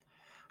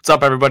What's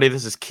up, everybody?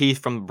 This is Keith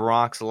from the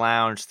Bronx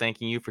Lounge.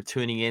 Thanking you for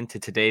tuning in to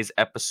today's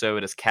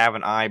episode as Cav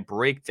and I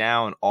break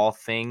down all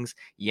things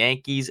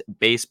Yankees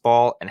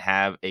baseball and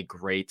have a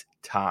great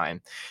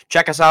time.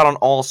 Check us out on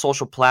all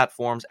social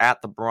platforms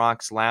at the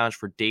Bronx Lounge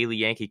for daily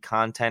Yankee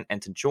content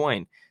and to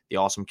join the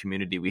awesome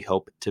community we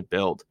hope to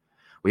build.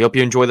 We hope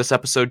you enjoy this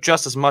episode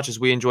just as much as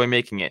we enjoy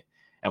making it.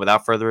 And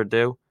without further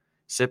ado,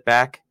 sit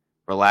back,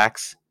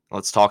 relax, and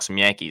let's talk some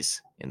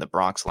Yankees in the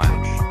Bronx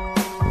Lounge.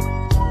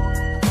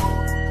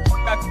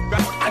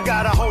 I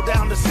gotta hold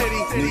down the city.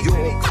 New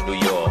York.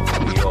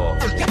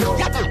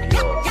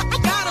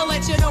 Gotta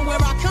let you know where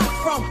I come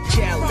from.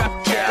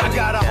 I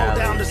gotta hold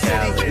down the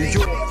city. New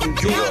York.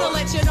 Gotta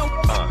let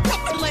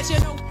you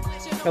know.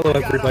 Hello,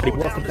 everybody.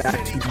 Welcome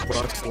back to the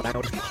Bronx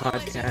Lounge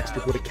podcast.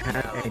 Your boy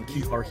Cav and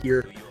Keith are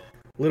here.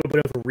 A little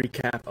bit of a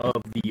recap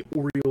of the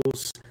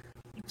Orioles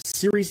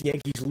series.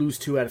 Yankees lose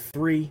 2 out of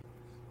 3.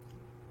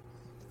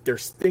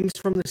 There's things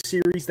from the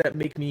series that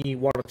make me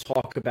want to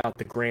talk about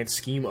the grand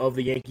scheme of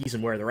the Yankees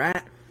and where they're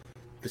at.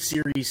 The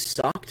series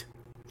sucked,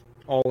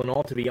 all in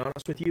all, to be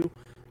honest with you.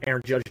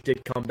 Aaron Judge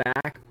did come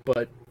back,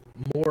 but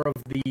more of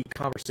the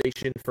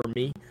conversation for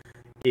me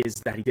is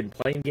that he didn't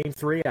play in Game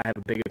 3. I have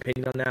a big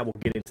opinion on that. We'll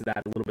get into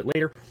that a little bit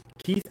later.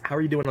 Keith, how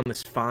are you doing on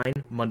this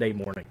fine Monday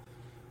morning?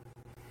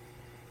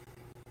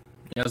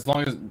 Yeah, as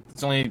long as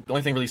it's the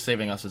only thing really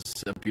saving us is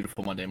a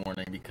beautiful Monday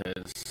morning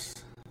because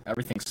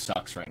everything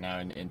sucks right now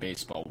in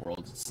baseball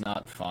world. It's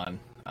not fun.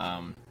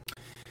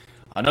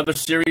 Another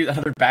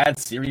bad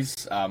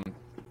series.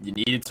 You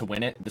needed to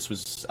win it. This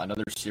was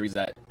another series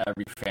that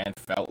every fan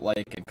felt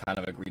like and kind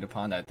of agreed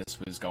upon that this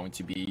was going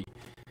to be,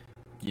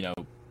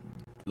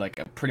 like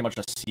pretty much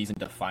a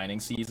season-defining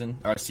series, and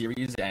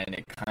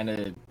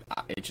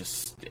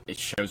it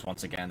shows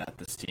once again that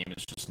this team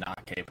is just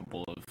not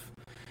capable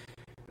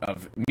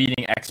of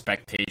meeting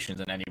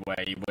expectations in any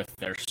way with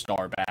their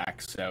star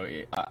back. So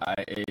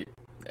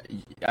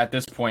at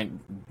this point,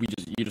 you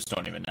just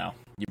don't even know.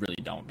 You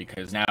really don't,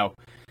 because now,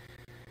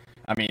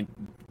 I mean,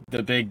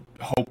 the big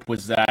hope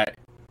was that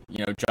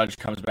Judge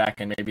comes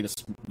back and maybe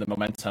the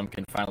momentum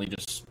can finally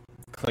just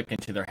click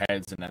into their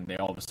heads, and then they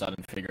all of a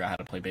sudden figure out how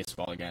to play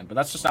baseball again. But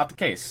that's just not the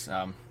case.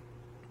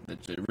 It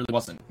really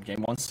wasn't.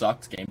 Game 1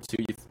 sucked. Game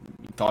 2, you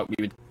thought we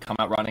would come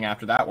out running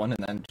after that one,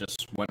 and then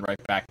just went right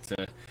back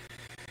to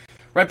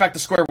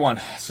square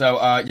one. So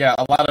yeah,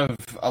 a lot of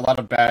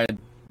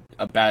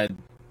bad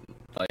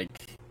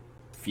like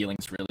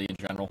feelings really in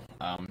general.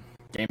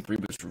 Game 3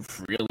 was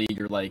really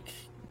your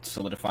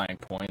solidifying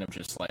point of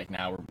just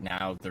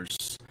now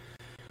there's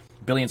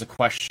billions of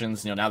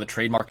questions. Now the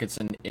trade market's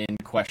in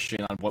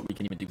question on what we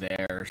can even do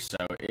there. So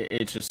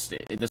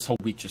this whole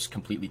week just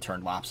completely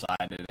turned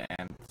lopsided,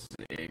 and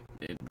it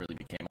really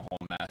became a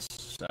whole mess.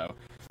 So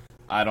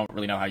I don't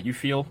really know how you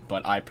feel,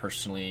 but I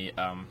personally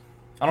I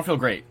don't feel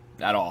great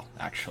at all,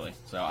 actually.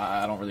 So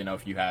I don't really know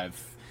if you have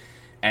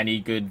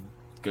any good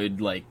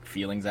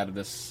feelings out of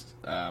this,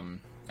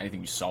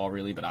 anything you saw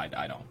really, but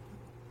I don't.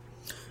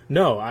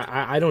 No,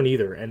 I don't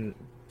either. And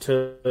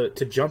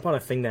to jump on a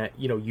thing that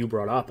you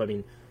brought up, I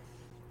mean,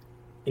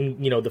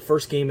 in the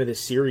first game of this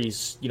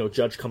series,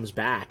 Judge comes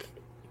back,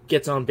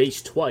 gets on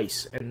base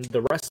twice, and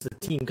the rest of the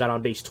team got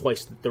on base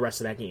twice the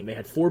rest of that game. They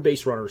had 4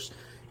 base runners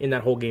in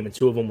that whole game, and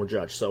 2 of them were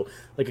Judge. So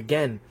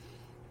again,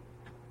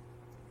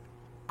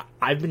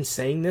 I've been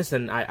saying this,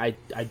 and I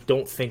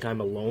don't think I'm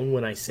alone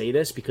when I say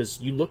this,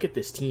 because you look at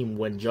this team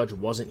when Judge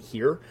wasn't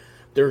here,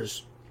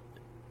 there's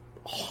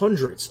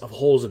hundreds of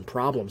holes and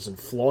problems and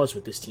flaws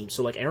with this team.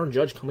 So Aaron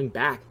Judge coming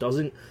back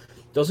doesn't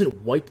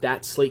wipe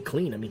that slate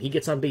clean. I mean, he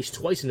gets on base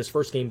twice in his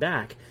first game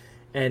back,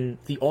 and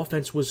the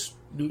offense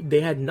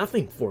they had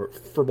nothing for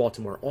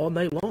Baltimore all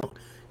night long.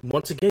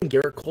 Once again,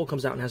 Garrett Cole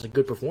comes out and has a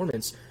good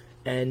performance,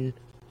 and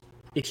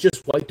it's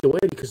just wiped away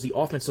because the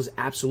offense does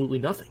absolutely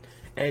nothing.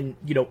 And,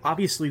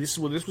 obviously this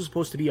was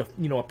supposed to be a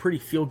pretty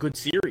feel-good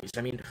series.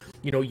 I mean,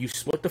 you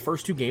split the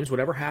first 2 games,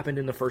 whatever happened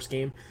in the first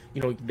game,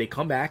 they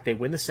come back, they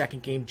win the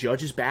second game,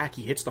 Judge is back,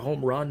 he hits the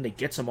home run, they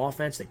get some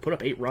offense, they put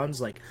up 8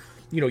 runs. Like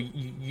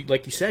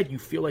you said, you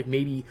feel like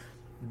maybe,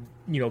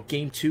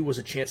 game 2 was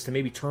a chance to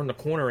maybe turn the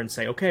corner and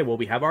say, okay, well,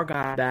 we have our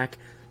guy back,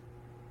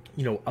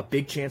 a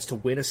big chance to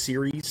win a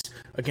series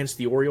against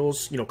the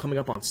Orioles, coming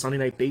up on Sunday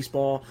Night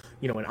Baseball,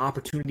 an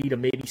opportunity to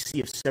maybe see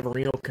if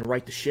Severino can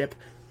right the ship.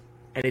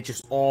 And it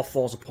just all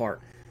falls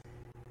apart.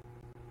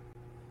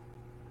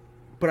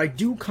 But I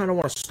do kind of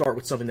want to start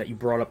with something that you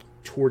brought up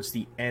towards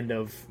the end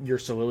of your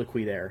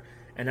soliloquy there,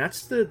 and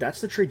that's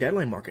the trade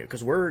deadline market,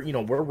 because we're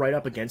right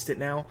up against it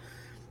now.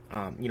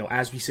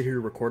 As we sit here to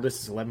record this,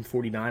 it's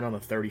 11:49 on the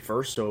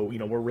 31st, so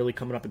we're really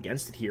coming up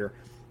against it here,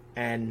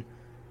 and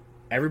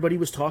everybody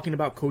was talking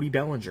about Cody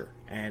Bellinger,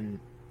 and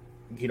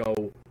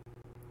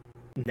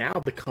now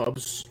the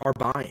Cubs are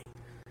buying.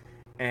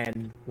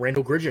 And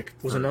Randall Grigic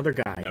was another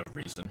guy. No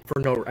reason.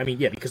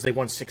 Because they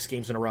won 6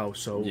 games in a row.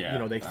 So,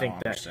 they think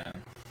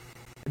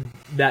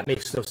that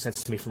makes no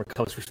sense to me from a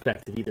Cubs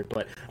perspective either.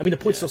 But, the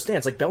point still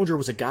stands. Bellinger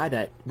was a guy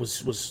that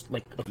was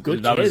a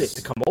good candidate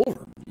to come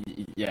over.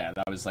 Yeah,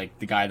 that was, the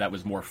guy that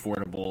was more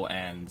affordable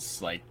and,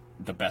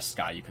 the best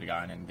guy you could have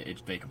gotten, and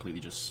they completely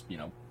just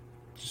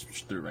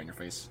threw it right in your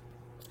face.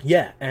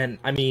 Yeah, and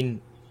I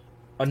mean,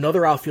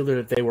 another outfielder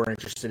that they were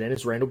interested in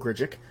is Randall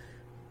Grichuk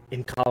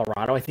in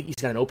Colorado. I think he's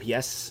got an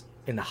OPS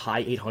in the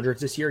high 800s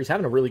this year. He's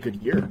having a really good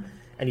year,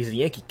 and he's a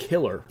Yankee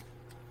killer.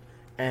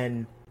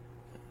 And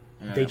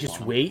they just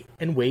wait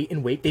and wait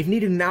and wait. They've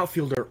needed an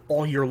outfielder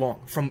all year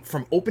long.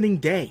 From opening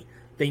day,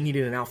 they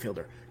needed an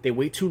outfielder. They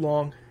wait too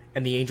long,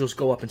 and the Angels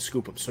go up and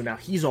scoop him. So now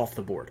he's off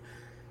the board.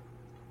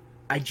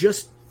 I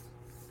just,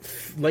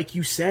 like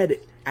you said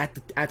at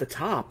the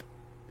top,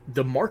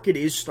 the market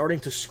is starting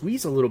to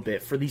squeeze a little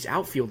bit for these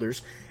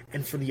outfielders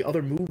and for the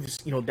other moves,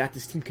 that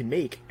this team can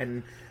make.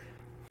 And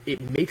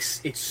it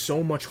makes it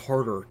so much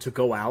harder to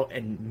go out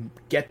and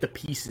get the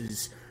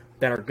pieces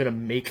that are going to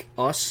make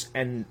us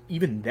and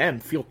even them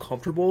feel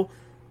comfortable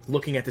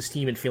looking at this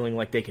team and feeling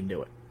like they can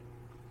do it.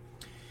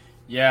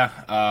 Yeah,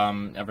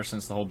 ever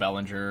since the whole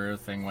Bellinger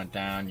thing went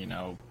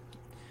down,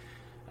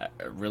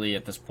 really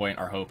at this point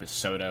our hope is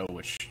Soto,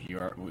 which we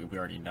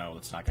already know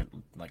it's not gonna,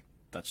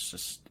 that's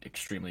just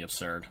extremely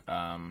absurd.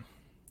 And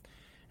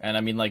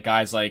I mean,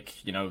 guys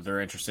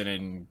they're interested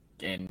in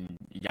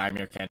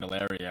Yamir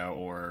Candelario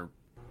or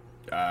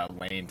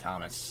Lane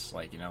Thomas,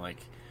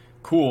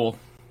 cool,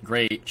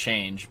 great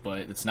change, but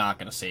it's not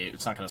gonna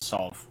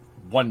solve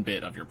one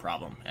bit of your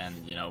problem.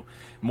 And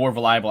more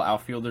reliable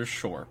outfielders,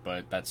 sure,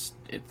 but that's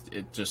it.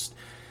 It just,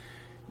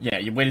 yeah,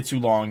 you waited too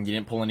long. You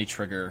didn't pull any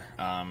trigger.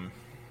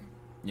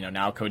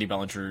 Now Cody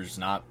Bellinger's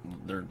not.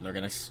 They're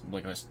gonna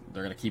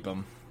keep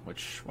him,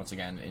 which once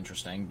again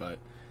interesting, but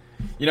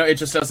it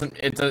just doesn't.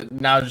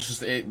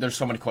 There's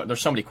so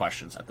many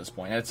questions at this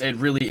point.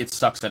 It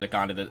sucks that it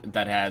gone to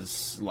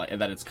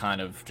that it's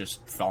kind of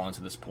just fallen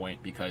to this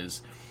point,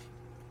 because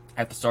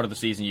at the start of the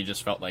season you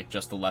just felt like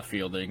just the left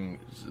field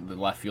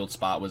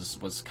spot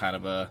was kind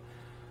of a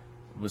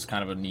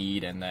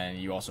need, and then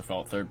you also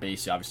felt third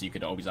base. Obviously, you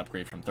could always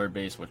upgrade from third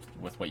base with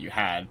what you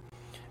had.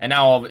 And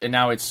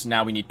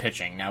now we need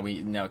pitching. Now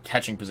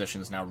catching position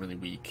is now really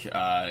weak.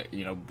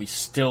 We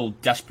still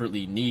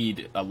desperately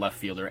need a left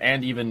fielder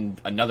and even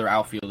another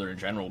outfielder in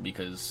general,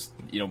 because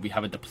we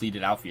have a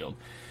depleted outfield.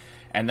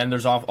 And then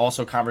there's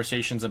also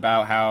conversations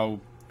about how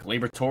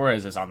Gleyber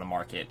Torres is on the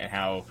market, and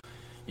how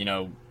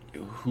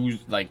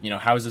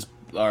how is this,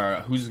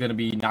 who's going to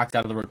be knocked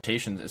out of the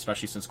rotation,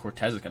 especially since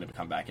Cortez is going to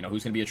come back.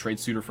 Who's going to be a trade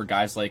suitor for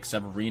guys like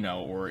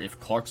Severino, or if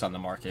Clark's on the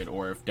market,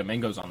 or if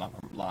Domingo's on the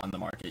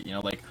market.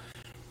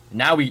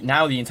 Now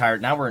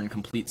we're in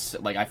complete,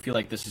 I feel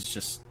like this is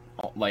just,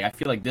 I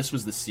feel like this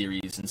was the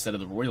series instead of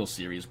the Royals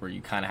series, where you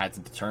kind of had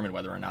to determine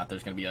whether or not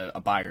there's going to be a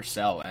buy or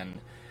sell. And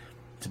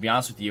to be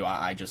honest with you,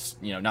 I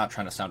just, not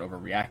trying to sound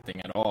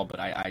overreacting at all, but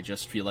I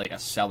just feel like a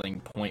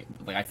selling point,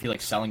 I feel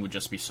like selling would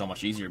just be so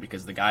much easier,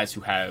 because the guys who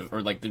have, or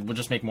it would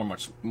just make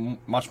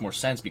much more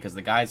sense, because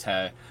the guys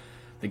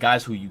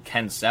who you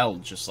can sell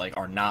just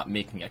are not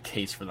making a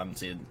case for them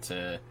to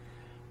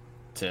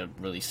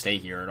really stay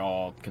here at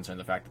all, considering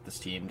the fact that this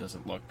team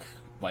doesn't look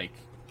like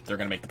they're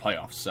going to make the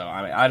playoffs. So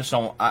I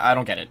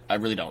don't get it. I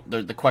really don't.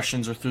 The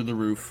questions are through the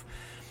roof.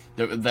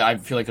 I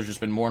feel like there's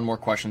just been more and more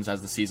questions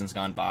as the season's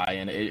gone by,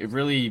 and it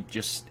really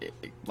just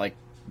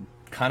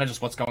kind of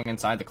just what's going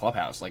inside the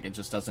clubhouse. It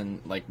just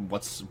doesn't,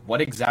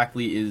 what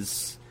exactly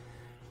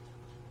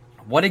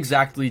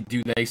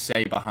do they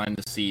say behind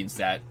the scenes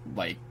that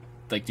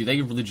do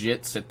they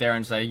legit sit there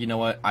and say, you know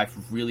what, I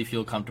really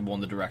feel comfortable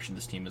in the direction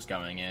this team is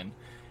going in,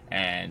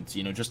 and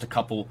just a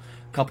couple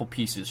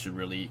pieces should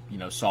really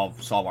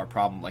solve our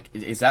problem?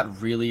 Is that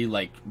really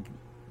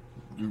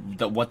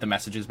what the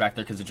message is back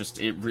there? Because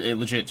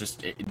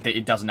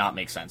it does not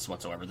make sense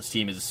whatsoever. This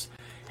team is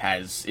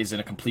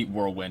in a complete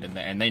whirlwind,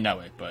 and they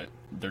know it, but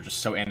they're just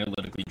so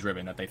analytically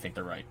driven that they think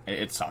they're right.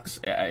 It sucks.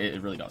 It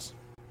really does.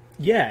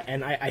 Yeah,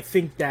 and I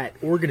think that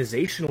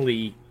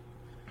organizationally,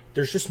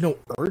 there's just no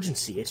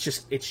urgency. It's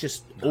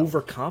just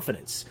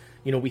overconfidence.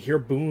 We hear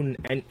Boone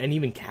and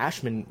even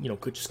Cashman,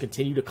 could just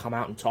continue to come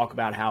out and talk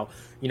about how,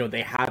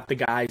 they have the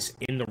guys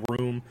in the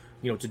room,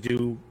 to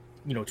do,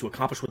 to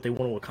accomplish what they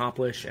want to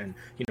accomplish, and,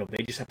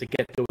 they just have to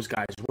get those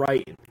guys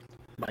right.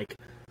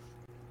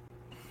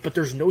 But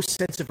there's no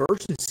sense of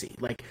urgency.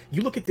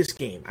 You look at this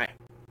game,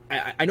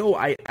 I know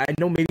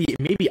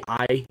maybe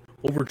I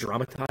over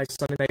dramatize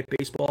Sunday Night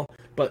Baseball,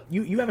 but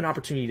you have an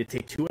opportunity to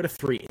take 2 out of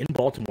 3 in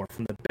Baltimore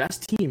from the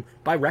best team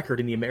by record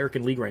in the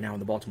American League right now in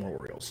the Baltimore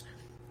Orioles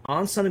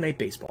on Sunday Night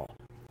Baseball,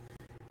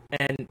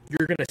 and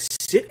you're going to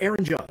sit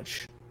Aaron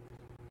Judge,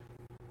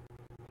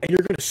 and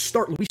you're going to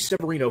start Luis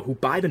Severino, who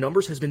by the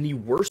numbers has been the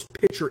worst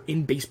pitcher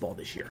in baseball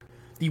this year.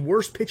 To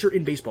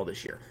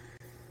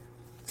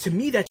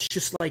me, that's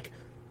just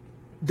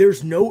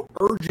there's no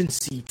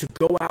urgency to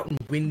go out and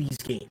win these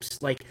games.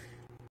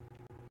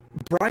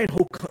 Brian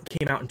Hoke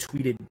came out and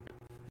tweeted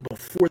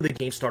before the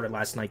game started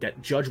last night that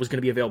Judge was going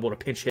to be available to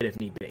pinch hit if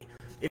need be.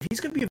 If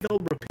he's going to be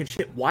available to pinch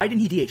hit, why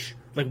didn't he DH?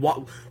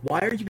 Why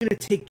are you going to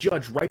take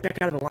Judge right back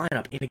out of the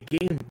lineup in a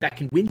game that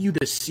can win you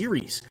the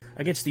series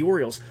against the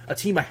Orioles, a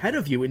team ahead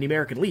of you in the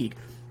American League,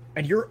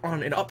 and you're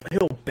on an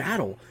uphill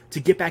battle to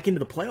get back into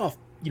the playoff,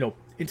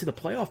 into the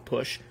playoff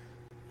push?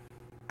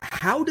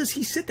 how does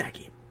he sit that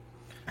game?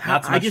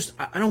 I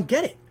don't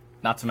get it.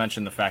 Not to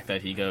mention the fact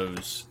that he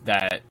goes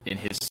that in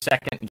his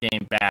second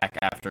game back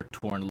after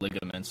torn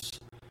ligaments,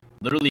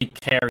 literally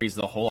carries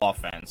the whole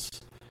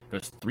offense,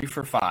 goes 3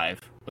 for 5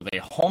 with a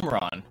home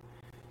run,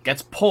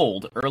 gets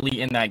pulled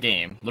early in that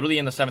game, literally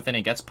in the 7th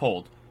inning, gets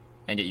pulled,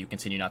 and yet you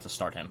continue not to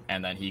start him,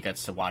 and then he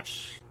gets to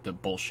watch the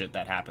bullshit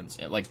that happens.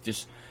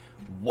 Just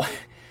what?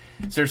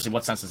 Seriously,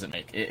 what sense does it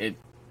make?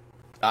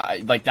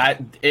 Like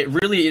that, it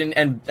really,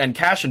 and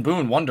Cash and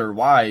Boone wonder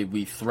why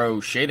we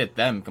throw shade at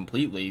them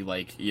completely.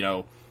 Like,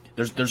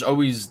 there's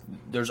always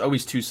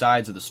two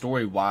sides of the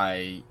story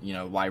why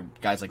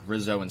guys like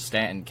Rizzo and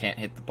Stanton can't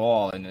hit the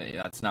ball, and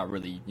that's not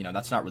really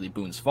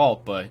Boone's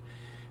fault. But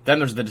then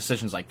there's the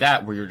decisions like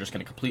that where you're just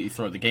going to completely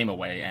throw the game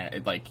away,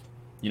 and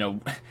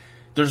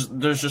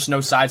there's just no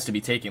sides to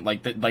be taken.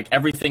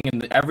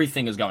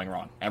 Everything is going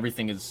wrong.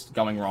 Everything is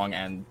going wrong,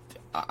 and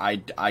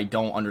I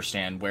don't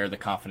understand where the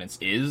confidence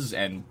is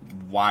and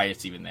why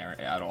it's even there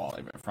at all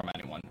from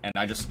anyone. And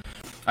I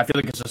feel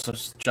like it's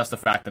just the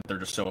fact that they're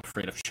just so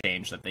afraid of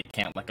change that they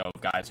can't let go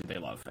of guys who they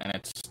love. And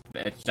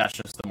that's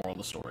just the moral of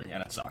the story,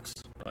 and it sucks.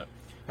 But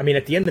I mean,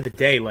 at the end of the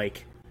day,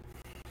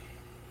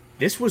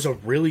 this was a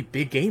really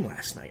big game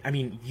last night. I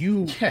mean,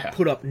 you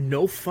put up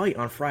no fight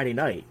on Friday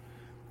night.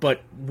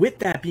 But with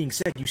that being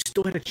said, you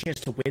still had a chance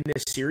to win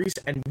this series,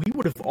 and we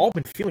would have all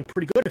been feeling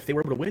pretty good if they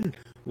were able to win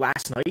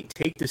last night,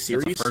 take the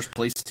series. As a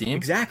first-place team?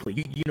 Exactly.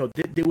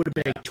 They would have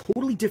been a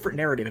totally different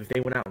narrative if they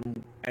went out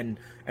and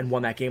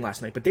won that game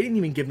last night. But they didn't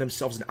even give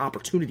themselves an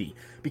opportunity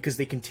because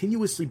they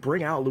continuously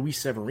bring out Luis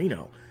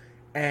Severino.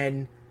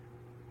 And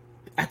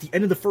at the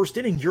end of the first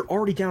inning, you're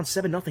already down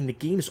 7-0. The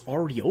game is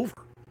already over.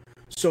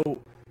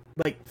 So,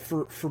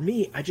 for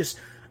me,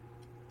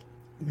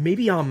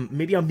 Maybe I'm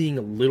being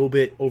a little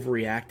bit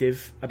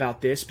overreactive about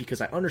this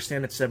because I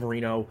understand that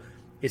Severino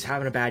is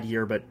having a bad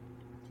year, but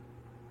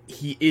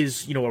he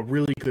is, a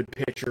really good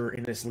pitcher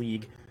in this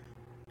league,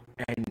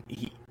 and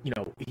he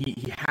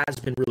has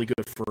been really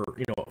good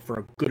for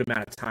a good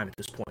amount of time at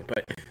this point.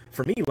 But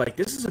for me,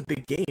 this is a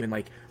big game,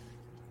 and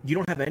you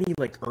don't have any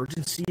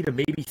urgency to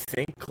maybe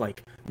think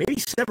maybe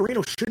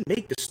Severino shouldn't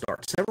make the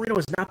start. Severino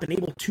has not been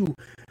able to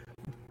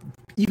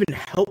even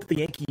help the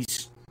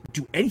Yankees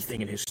do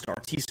anything in his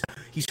starts.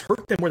 He's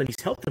hurt them more than he's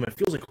helped them. It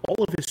feels like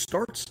all of his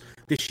starts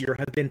this year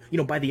have been,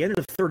 by the end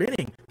of the third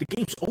inning, the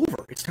game's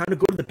over. It's time to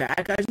go to the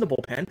bad guys in the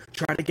bullpen,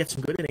 try to get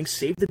some good innings,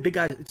 save the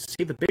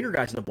bigger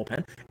guys in the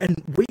bullpen,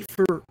 and wait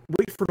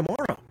for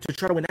tomorrow to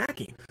try to win that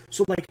game.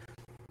 So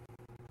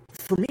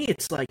for me,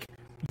 it's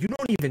you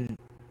don't even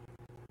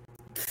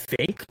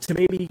think to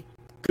maybe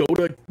go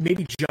to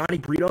maybe Johnny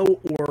Brito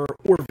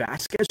or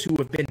Vasquez, who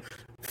have been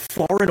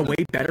far and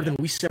away better than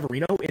Luis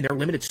Severino in their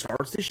limited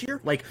starts this year,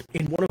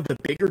 in one of the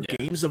bigger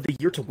games of the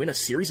year to win a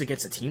series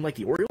against a team like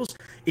the Orioles.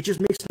 It just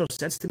makes no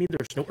sense to me.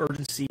 There's no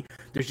urgency.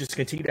 There's just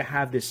continue to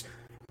have this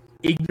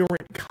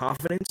ignorant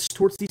confidence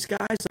towards these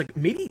guys.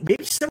 Maybe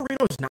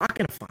Severino is not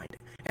going to find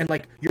it. And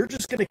you're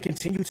just going to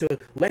continue to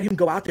let him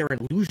go out there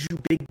and lose you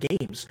big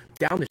games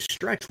down the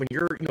stretch when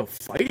you're,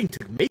 fighting to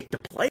make the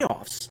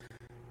playoffs.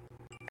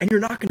 And you're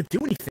not going to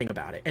do anything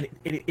about it. And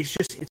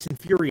it's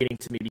infuriating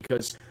to me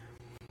because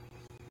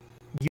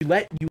you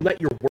let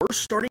your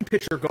worst starting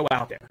pitcher go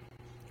out there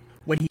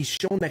when he's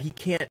shown that he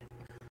can't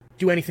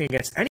do anything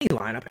against any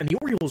lineup, and the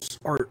Orioles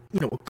are,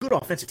 a good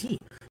offensive team.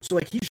 So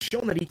he's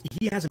shown that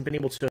he hasn't been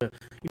able to,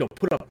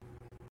 put up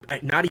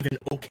not even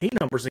okay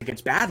numbers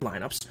against bad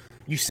lineups.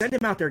 You send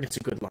him out there against a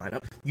good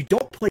lineup. You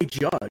don't play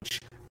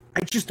Judge. I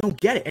just don't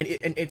get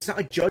it. And it's not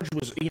like Judge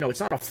was, it's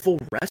not a full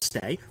rest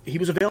day. He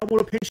was available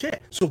to pinch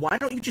hit. So why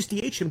don't you just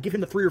DH him, give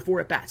him the 3 or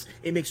 4 at-bats?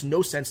 It makes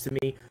no sense to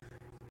me.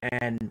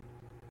 And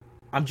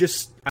I'm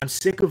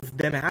sick of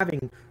them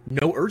having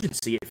no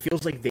urgency. It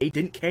feels like they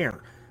didn't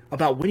care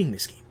about winning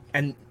this game.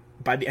 And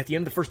at the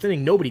end of the first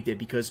inning, nobody did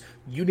because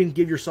you didn't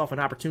give yourself an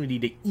opportunity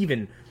to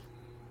even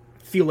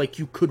feel like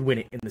you could win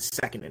it in the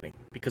second inning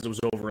because it was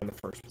over in the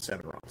first with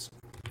 7 runs.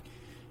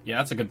 Yeah,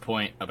 that's a good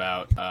point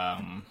about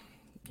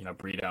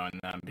Brito and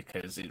them,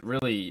 because it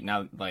really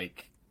now,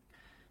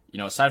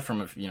 aside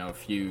from a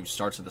few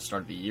starts at the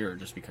start of the year,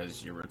 just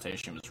because your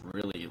rotation was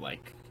really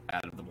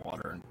out of the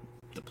water and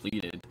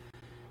depleted,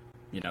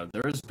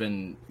 there's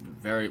been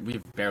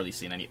we've barely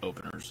seen any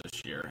openers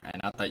this year.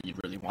 And not that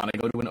you'd really want to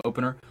go to an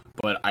opener,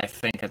 but I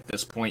think at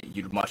this point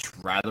you'd much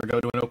rather go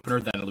to an opener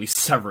than Luis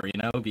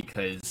Severino,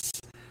 because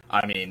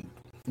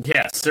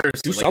yeah,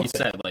 seriously, like you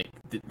said,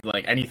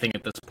 anything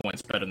at this point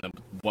is better than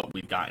what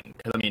we've gotten.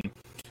 Because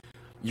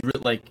you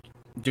really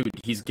dude,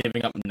 he's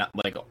giving up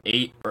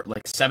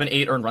 7,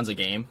 8 earned runs a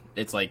game.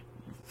 It's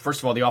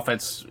first of all, the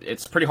offense,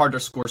 it's pretty hard to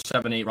score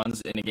 7, 8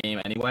 runs in a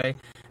game anyway,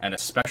 and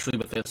especially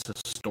with this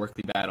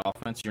historically bad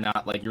offense, you're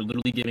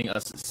literally giving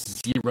us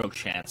 0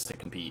 chance to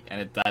compete,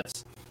 and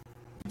it's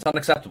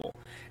unacceptable.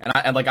 And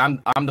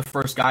I'm the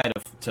first guy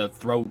to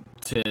throw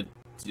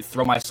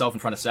myself in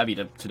front of Sevy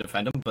to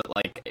defend him, but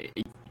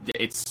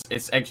it's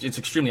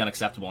extremely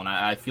unacceptable. And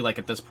I feel like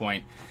at this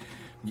point,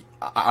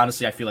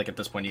 honestly, I feel like at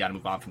this point you got to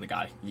move on from the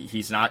guy.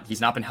 He's not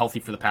been healthy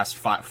for the past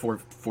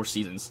four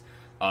seasons,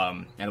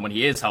 and when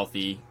he is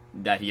healthy,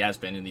 that he has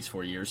been in these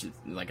 4 years,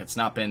 it's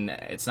not been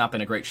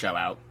a great show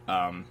out.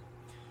 I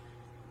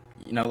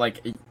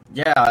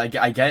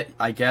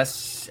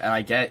guess, and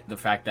I get the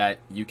fact that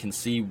you can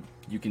see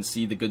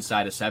the good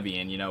side of Sevy,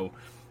 and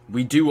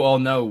we do all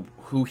know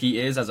who he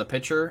is as a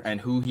pitcher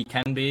and who he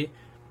can be,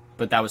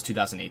 but that was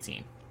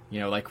 2018.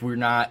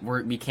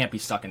 We can't be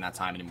stuck in that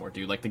time anymore,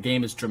 dude. Like, the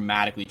game has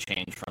dramatically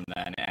changed from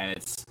then, and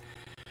it's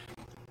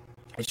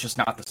just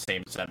not the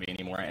same Sevy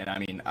anymore. And I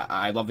mean,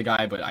 I love the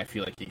guy, but I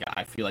feel like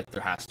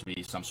there has to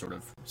be some sort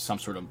of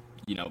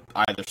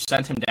either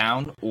send him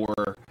down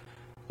or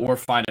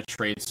find a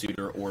trade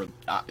suitor or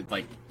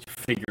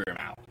figure him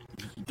out.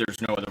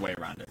 There's no other way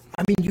around it.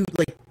 I mean,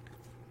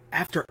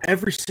 after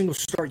every single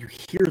start, you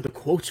hear the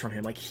quotes from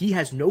him. Like, he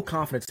has no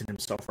confidence in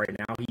himself right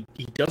now.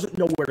 He doesn't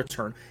know where to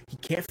turn. He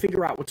can't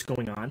figure out what's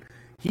going on.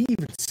 He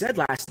even said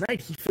last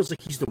night he feels like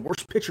he's the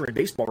worst pitcher in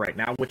baseball right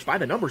now, which by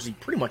the numbers he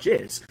pretty much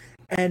is.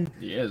 And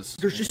he is.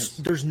 There's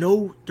just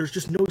no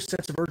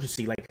sense of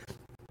urgency. Like,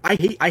 I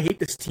hate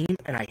this team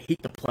and I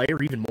hate the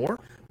player even more.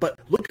 But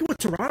look at what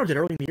Toronto did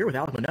early in the year with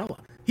Alek Manoah.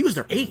 He was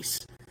their ace.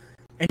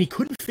 And he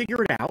couldn't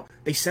figure it out.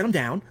 They sent him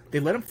down.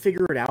 They let him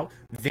figure it out.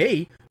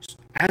 They,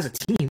 as a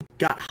team,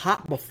 got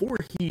hot before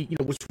he,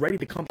 was ready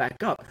to come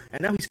back up.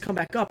 And now he's come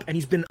back up, and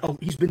he's been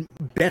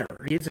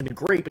better. He hasn't been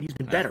great, but he's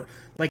been better.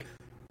 Like,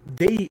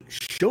 they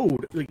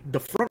showed, the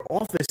front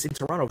office in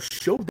Toronto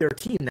showed their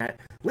team that,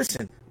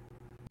 listen,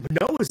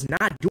 Manoah's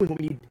not doing what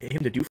we need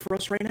him to do for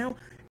us right now,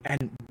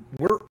 and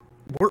we're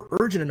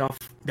urgent enough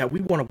that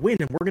we want to win,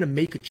 and we're going to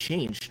make a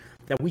change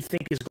that we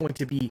think is going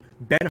to be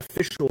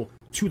beneficial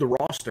to the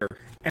roster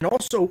and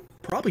also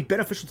probably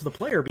beneficial to the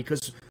player,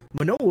 because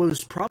Manoah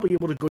was probably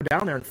able to go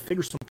down there and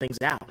figure some things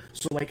out.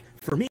 So,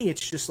 for me,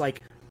 it's just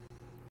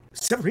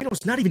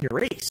Severino's not even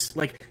your ace.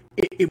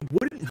 It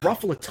wouldn't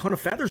ruffle a ton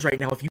of feathers right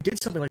now if you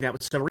did something like that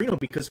with Severino,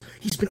 because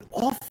he's been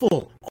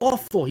awful.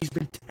 He's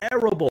been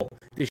terrible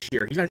this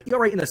year. He's not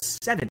right in the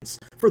 7s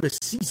for the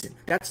season.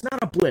 That's not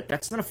a blip.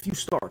 That's not a few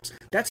starts.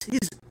 That's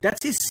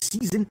his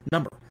season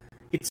number.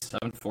 It's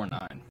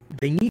 7.49.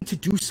 They need to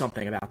do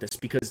something about this,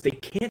 because they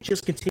can't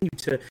just continue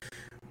to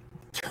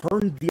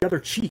turn the other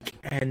cheek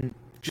and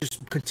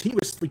just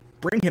continuously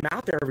bring him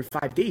out there every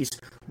 5 days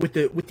with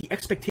the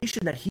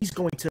expectation that he's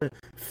going to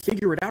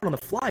figure it out on the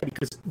fly,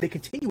 because they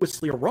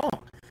continuously are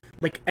wrong.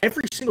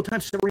 Every single time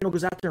Severino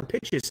goes out there and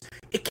pitches,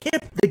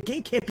 the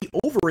game can't be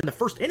over in the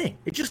first inning.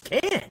 It just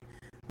can't.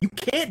 You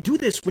can't do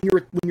this when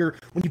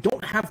you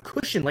don't have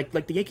cushion like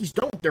the Yankees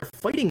don't. They're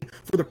fighting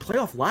for their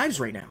playoff lives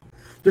right now.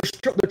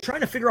 They're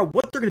trying to figure out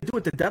what they're going to do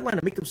at the deadline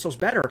to make themselves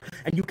better,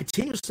 and you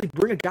continuously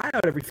bring a guy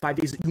out every 5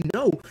 days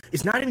that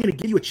is not even going to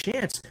give you a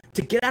chance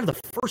to get out of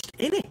the first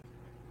inning.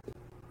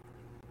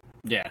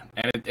 Yeah,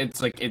 and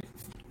it's I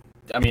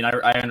mean,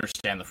 I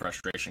understand the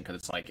frustration, because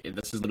it's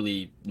this is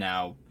literally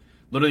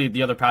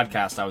the other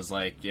podcast. I was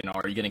like,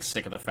 are you getting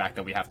sick of the fact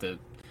that we have to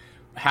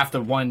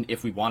one,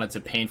 if we wanted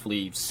to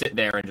painfully sit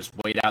there and just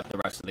wait out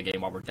the rest of the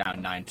game while we're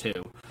down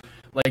 9-2.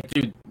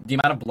 Dude, the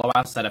amount of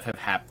blowouts that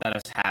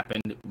has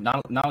happened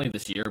not only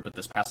this year, but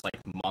this past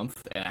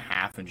month and a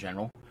half in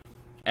general,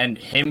 and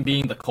him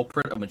being the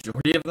culprit of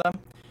majority of them,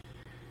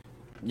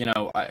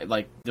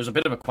 there's a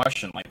bit of a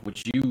question.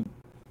 Would you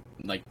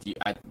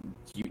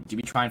do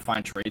we try and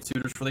find trade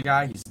suitors for the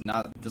guy? He's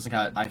not doesn't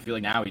have. I feel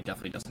like now he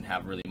definitely doesn't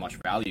have really much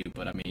value.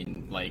 But I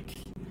mean,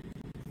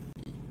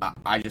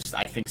 I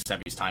think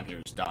Sevy's time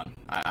here is done.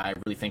 I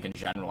really think in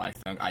general, I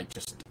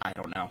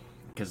don't know.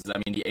 Because,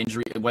 I mean, the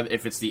injury,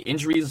 if it's the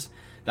injuries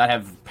that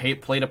have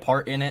played a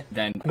part in it,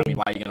 then, why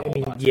are you going to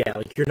hold on?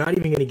 Yeah, you're not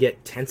even going to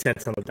get 10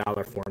 cents on the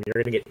dollar for him.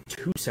 You're going to get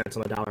 2 cents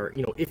on the dollar,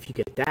 if you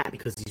get that,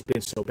 because he's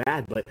been so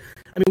bad. But,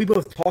 I mean, we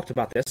both talked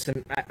about this,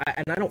 and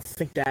I don't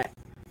think that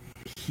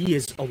he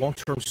is a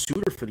long-term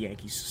suitor for the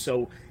Yankees.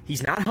 So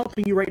he's not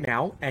helping you right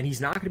now, and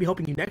he's not going to be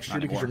helping you next year,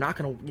 because you're not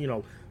going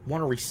to,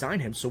 want to re-sign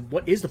him. So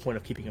what is the point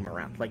of keeping him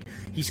around?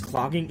 He's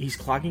clogging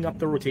up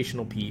the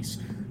rotational piece.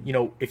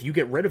 If you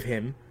get rid of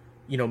him,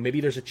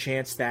 maybe there's a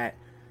chance that,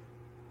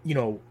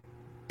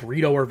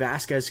 Brito or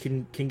Vasquez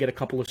can get a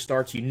couple of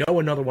starts.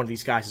 Another one of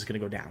these guys is going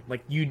to go down.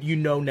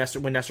 Nestor,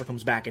 when Nestor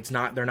comes back,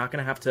 they're not going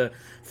to have to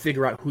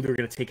figure out who they're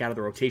going to take out of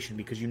the rotation,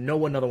 because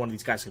another one of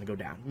these guys is going to go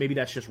down. Maybe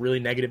that's just really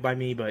negative by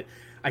me, but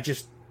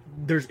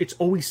it's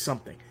always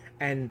something.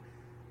 And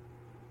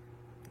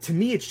to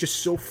me, it's just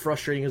so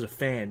frustrating as a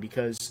fan,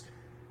 because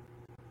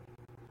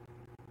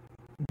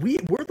we're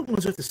the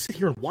ones that have to sit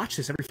here and watch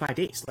this every 5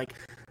 days.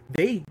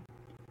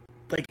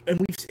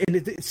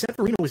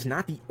 Severino is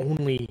not the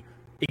only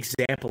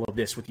example of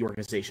this with the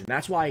organization.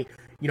 That's why,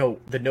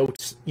 the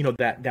notes,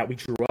 that we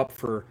drew up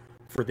for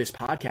for this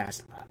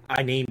podcast,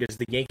 I named as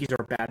the Yankees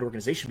are a bad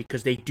organization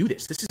because they do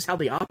this. This is how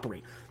they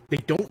operate. They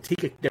don't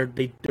take it.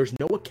 There's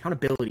no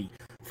accountability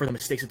for the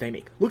mistakes that they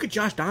make. Look at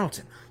Josh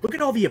Donaldson. Look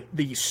at all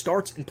the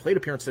starts and plate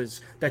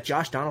appearances that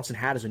Josh Donaldson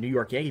had as a New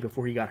York Yankee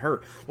before he got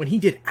hurt, when he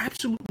did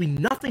absolutely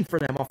nothing for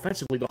them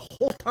offensively the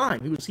whole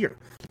time he was here.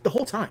 The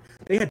whole time.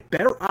 They had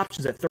better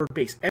options at third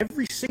base.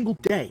 Every single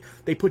day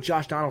they put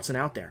Josh Donaldson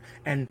out there.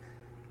 And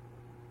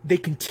they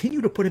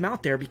continue to put him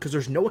out there because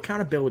there's no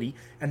accountability,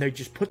 and they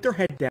just put their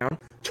head down,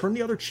 turn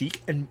the other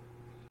cheek, and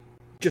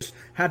just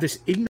have this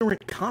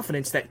ignorant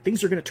confidence that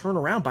things are going to turn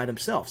around by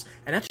themselves.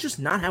 And that's just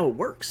not how it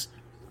works.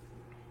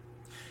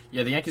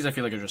 Yeah, the Yankees, I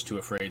feel like, are just too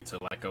afraid to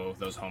let go of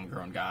those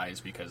homegrown guys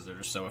because they're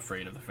just so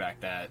afraid of the fact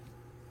that,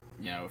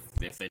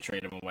 if they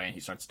trade him away and he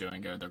starts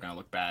doing good, they're going to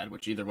look bad.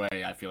 Which either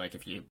way, I feel like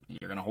if you're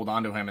going to hold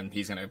on to him and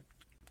he's going to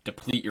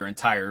deplete your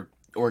entire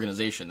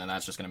organization, then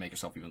that's just going to make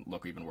yourself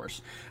look even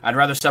worse. I'd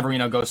rather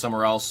Severino go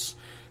somewhere else.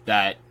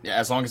 That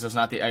as long as it's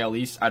not the AL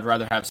East, I'd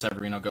rather have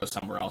Severino go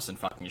somewhere else and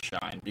fucking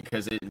shine,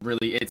 because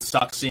it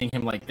sucks seeing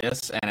him like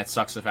this, and it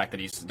sucks the fact that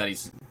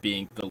he's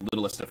being the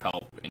littlest of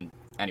help in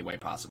any way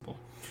possible.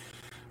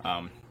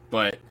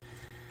 But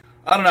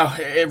I don't know,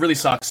 it really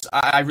sucks.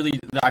 I feel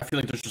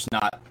like there's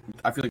not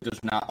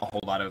a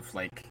whole lot of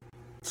like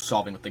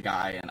solving with the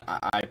guy, and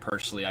I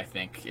personally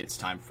think it's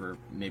time for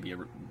maybe a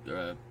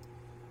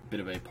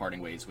bit of a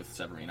parting ways with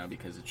Severino,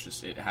 because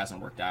it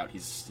hasn't worked out.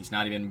 He's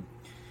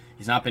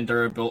not been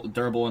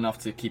durable enough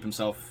to keep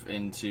himself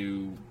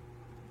into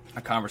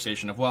a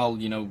conversation of, well,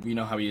 we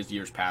know how he is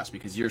years past,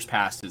 because years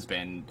past has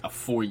been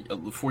 4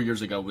 or 5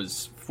 years ago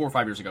was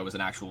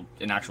an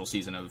actual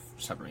season of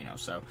Severino.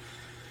 So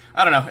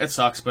I don't know, it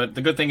sucks, but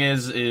the good thing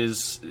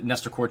is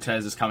Nestor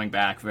Cortez is coming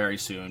back very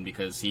soon,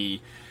 because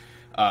he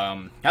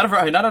had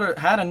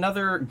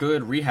another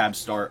good rehab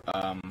start.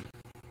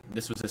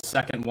 This was his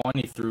second one.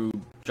 He threw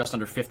just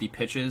under 50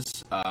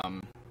 pitches.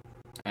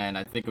 And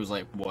I think it was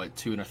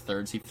 2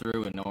 1/3 he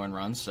threw and no one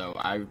runs. So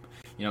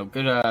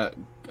another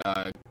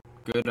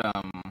good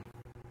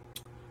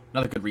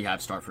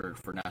rehab start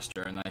for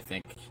Nestor. And I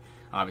think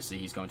obviously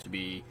he's going to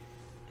be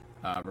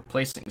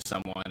replacing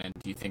someone. And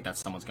do you think that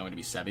someone's going to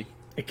be Sevy?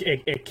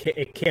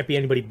 It can't be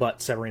anybody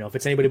but Severino. If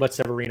it's anybody but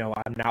Severino,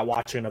 I'm not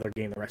watching another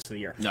game the rest of the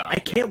year. No, I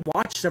can't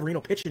watch Severino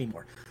pitch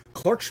anymore.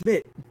 Clark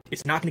Schmidt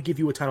is not going to give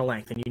you a ton of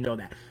length, and you know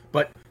that.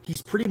 But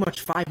he's pretty much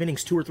 5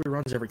 innings, 2 or 3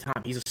 runs every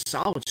time. He's a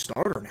solid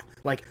starter now.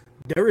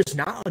 There is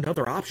not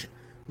another option.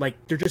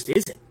 There just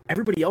isn't.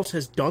 Everybody else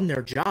has done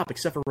their job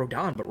except for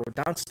Rodon, but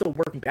Rodon's still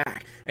working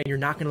back, and you're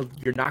not gonna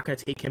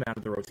take him out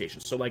of the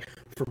rotation. So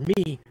for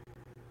me,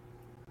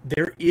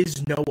 there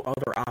is no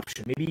other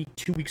option. Maybe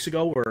 2 weeks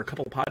ago or a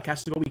couple of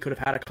podcasts ago, we could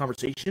have had a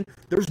conversation.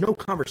 There's no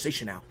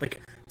conversation now.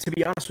 To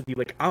be honest with you,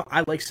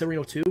 I like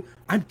Severino too.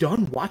 I'm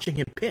done watching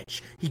him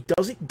pitch. He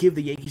doesn't give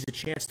the Yankees a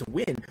chance to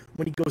win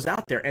when he goes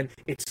out there, and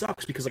it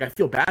sucks because I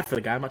feel bad for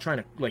the guy. I'm not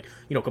trying to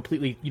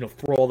completely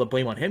throw all the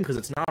blame on him, because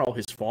it's not all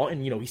his fault,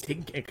 and he's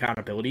taking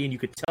accountability, and you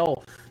could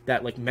tell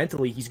that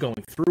mentally he's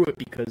going through it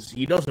because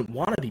he doesn't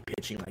want to be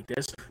pitching like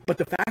this. But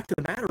the fact of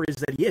the matter is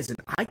that he is, and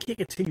I can't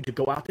continue to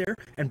go out there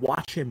and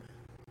watch him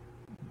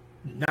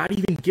not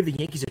even give the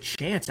Yankees a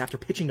chance after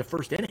pitching the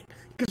first inning.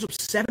 He gives up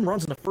 7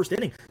 runs in the first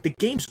inning. The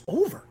game's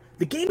over.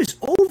 The game is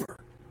over.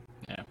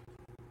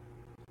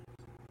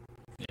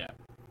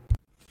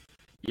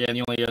 Yeah, and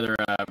the only other,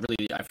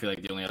 I feel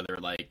like the only other,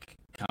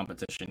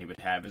 competition he would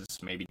have is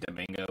maybe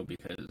Domingo,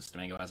 because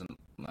Domingo hasn't,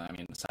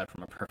 aside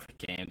from a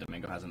perfect game,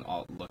 Domingo hasn't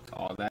looked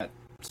all that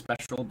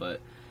special,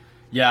 but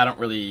yeah, I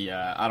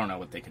don't know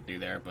what they could do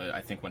there, but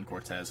I think when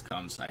Cortez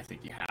comes, I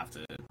think you have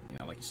to,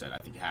 like you said, I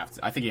think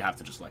you have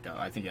to just let go.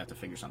 I think you have to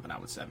figure something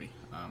out with Sevy.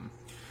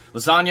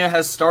 Lasagna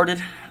has started.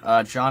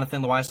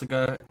 Jonathan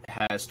Loaizaga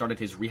has started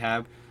his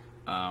rehab.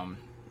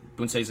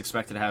 Bunsei is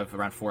expected to have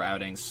around 4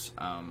 outings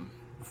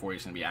before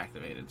he's going to be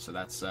activated. So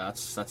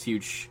that's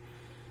huge.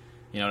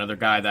 Another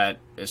guy that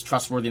is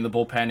trustworthy in the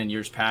bullpen in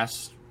years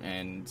past,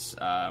 and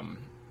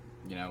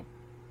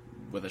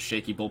with a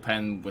shaky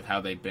bullpen with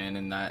how they've been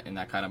in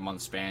that kind of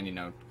month span,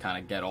 kind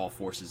of get all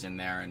forces in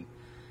there and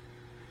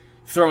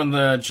throwing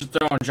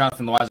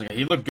Jonathan Loaizaga.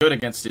 He looked good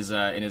against his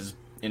in his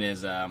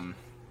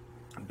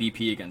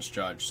BP against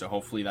Judge. So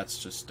hopefully that's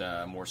just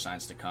more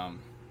signs to come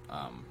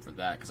for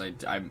that, because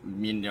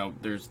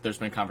there's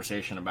been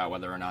conversation about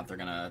whether or not they're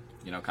gonna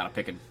kind of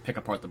pick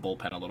apart the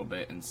bullpen a little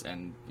bit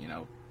and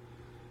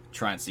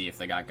try and see if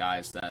they got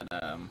guys that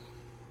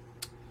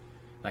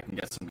can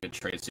get some good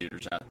trade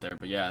suitors out there.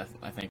 But yeah,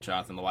 I think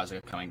Jonathan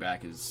Loaizaga coming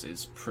back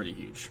is pretty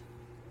huge.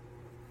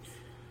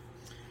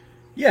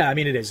 Yeah,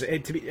 it is.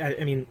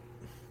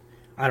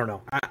 I don't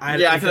know.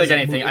 I feel like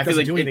anything. I feel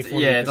like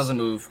it doesn't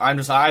move. I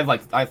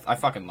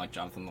fucking like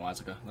Jonathan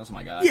Loaizaga. That's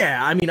my guy.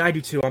 Yeah, I do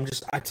too.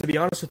 To be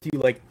honest with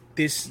you,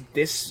 this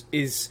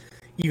is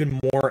even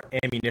more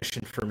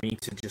ammunition for me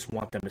to just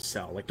want them to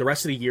sell. The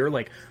rest of the year,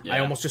 I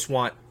almost just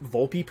want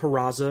Volpe,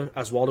 Peraza,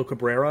 Oswaldo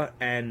Cabrera,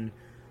 and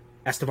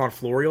Esteban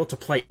Florio to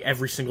play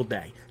every single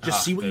day.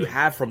 Just see what you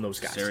have from those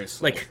guys.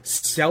 Seriously. Like,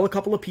 sell a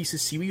couple of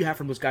pieces, see what you have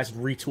from those guys,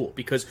 and retool.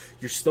 Because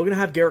you're still going to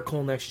have Garrett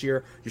Cole next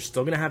year. You're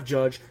still going to have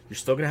Judge. You're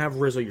still going to have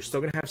Rizzo. You're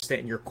still going to have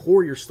Stanton. Your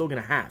core you're still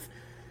going to have.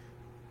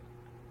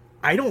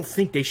 I don't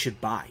think they should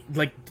buy.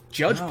 Like,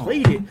 Judge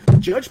played it.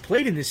 Judge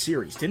played in this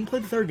series. Didn't play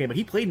the third game, but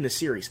he played in this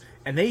series.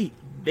 And they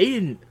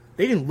didn't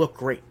look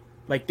great.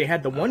 Like, they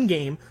had the one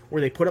game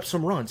where they put up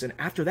some runs, and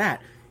after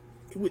that,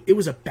 it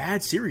was a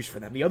bad series for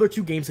them. The other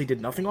two games, they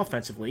did nothing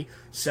offensively.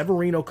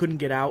 Severino couldn't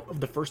get out of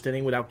the first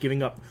inning without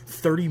giving up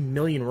 30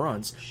 million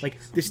runs. Like,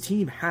 this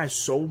team has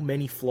so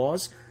many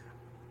flaws.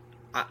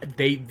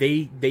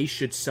 They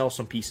should sell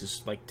some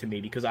pieces, like, to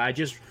me, because I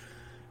just...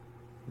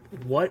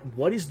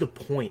 What is the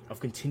point of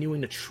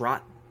continuing to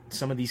trot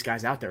some of these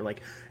guys out there?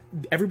 Like,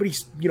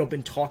 everybody's,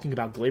 been talking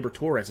about Gleyber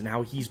Torres and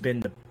how he's been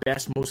the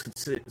best, most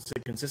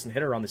consistent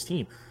hitter on this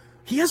team.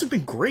 He hasn't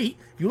been great.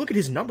 If you look at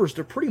his numbers,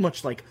 they're pretty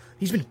much like,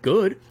 he's been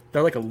good.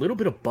 They're like a little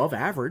bit above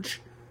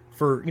average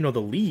for,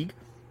 the league.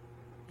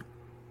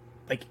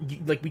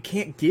 Like we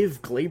can't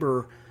give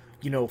Gleyber,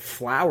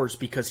 flowers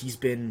because he's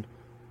been,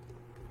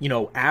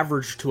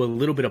 average to a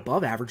little bit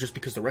above average just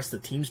because the rest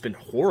of the team's been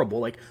horrible.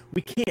 Like,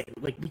 we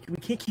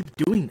can't keep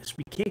doing this.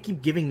 We can't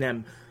keep giving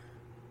them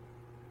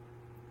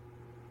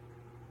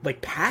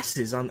like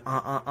passes on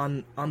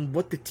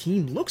what the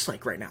team looks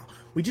like right now.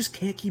 We just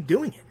can't keep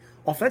doing it.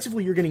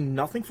 Offensively, you're getting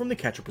nothing from the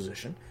catcher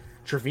position.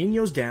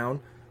 Trevino's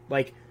down.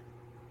 Like,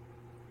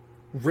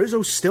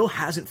 Rizzo still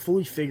hasn't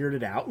fully figured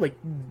it out. Like,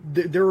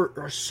 there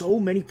are so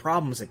many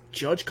problems that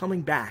Judge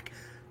coming back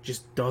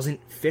just doesn't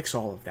fix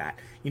all of that.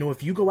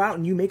 If you go out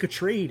and you make a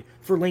trade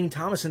for Lane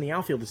Thomas in the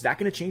outfield, is that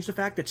going to change the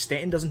fact that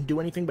Stanton doesn't do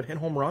anything but hit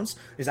home runs?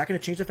 Is that going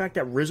to change the fact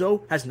that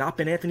Rizzo has not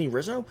been Anthony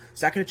Rizzo? Is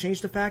that going to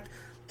change the fact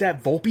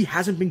that Volpe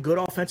hasn't been good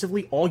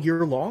offensively all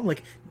year long?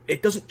 Like,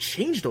 it doesn't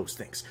change those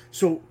things.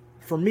 So,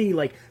 for me,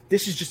 like,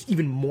 this is just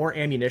even more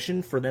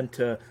ammunition for them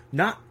to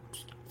not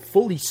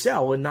fully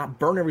sell and not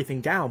burn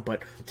everything down,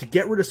 but to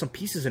get rid of some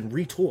pieces and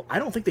retool. I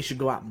don't think they should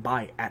go out and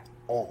buy at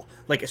all.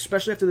 Like,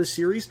 especially after this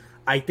series,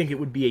 I think it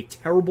would be a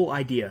terrible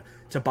idea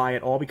to buy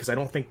at all because I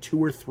don't think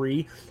 2 or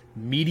 3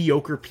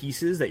 mediocre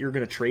pieces that you're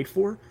going to trade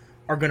for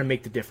are going to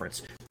make the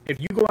difference. If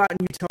you go out and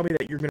you tell me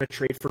that you're going to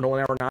trade for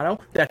Nolan Arenado,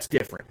 that's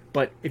different.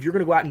 But if you're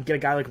going to go out and get a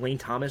guy like Lane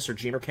Thomas or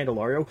Jeimer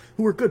Candelario,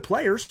 who are good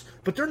players,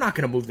 but they're not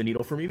going to move the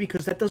needle for me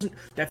because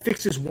that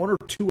fixes 1 or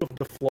 2 of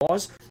the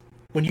flaws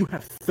when you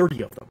have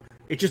 30 of them.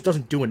 It just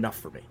doesn't do enough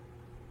for me.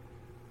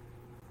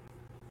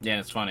 Yeah,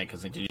 it's funny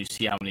because did you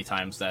see how many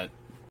times that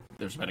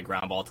there's been a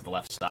ground ball to the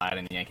left side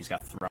and the Yankees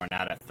got thrown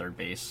out at third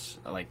base?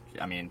 Like,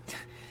 I mean,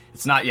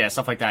 it's not,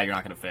 stuff like that you're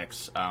not going to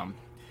fix.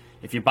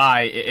 If you're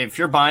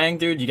buying,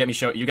 dude, you get me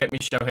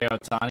Shohei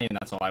Ohtani, and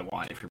that's all I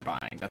want. If you're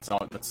buying, that's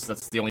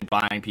the only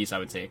buying piece I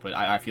would take. But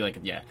I feel like,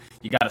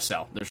 you got to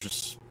sell.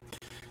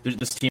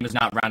 This team is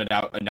not rounded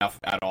out enough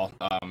at all.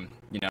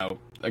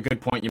 A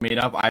good point you made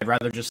up. I'd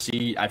rather just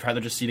see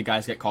the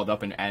guys get called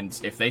up, and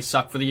if they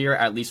suck for the year,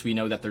 at least we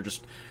know that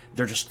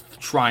they're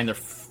just trying their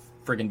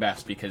friggin'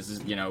 best because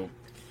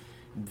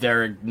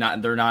they're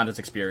not as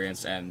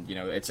experienced, and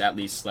it's at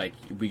least like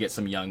we get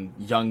some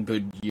young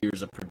good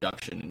years of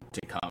production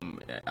to come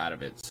out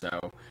of it.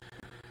 So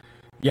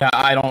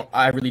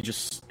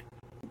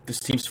this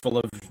team's full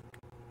of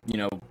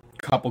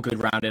couple good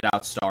rounded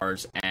out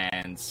stars,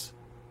 and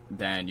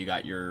then you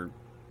got your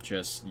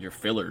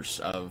fillers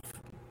of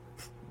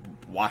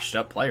washed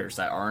up players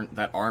that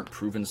aren't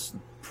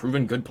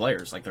proven good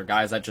players. Like, they're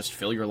guys that just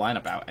fill your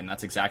lineup out, and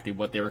that's exactly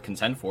what they were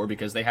content for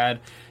because they have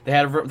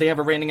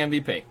a reigning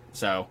MVP.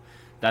 So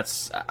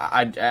that's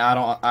I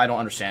don't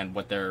understand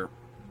what their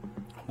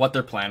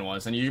plan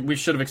was, and we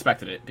should have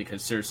expected it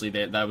because seriously,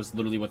 that was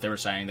literally what they were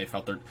saying. They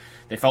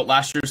felt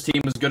last year's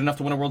team was good enough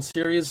to win a World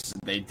Series.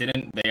 They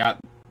didn't. They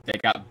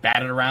got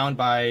batted around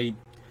by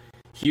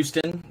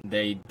Houston.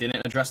 They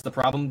didn't address the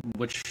problem,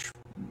 which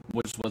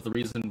was the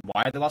reason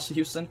why they lost to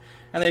Houston,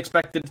 and they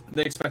expected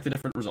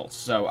different results.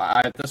 So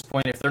at this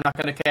point, if they're not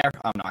going to care,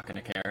 I'm not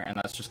going to care, and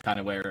that's just kind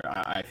of where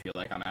I feel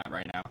like I'm at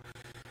right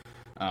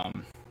now.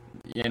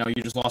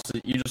 You just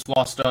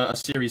lost a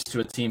series to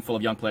a team full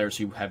of young players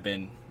who have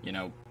been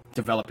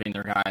developing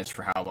their guys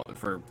for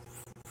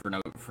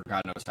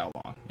God knows how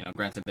long.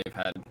 Granted they've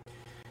had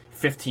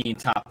 15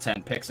 top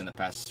 10 picks in the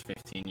past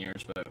 15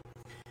 years, but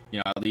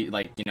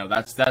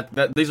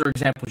that these are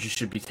examples you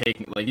should be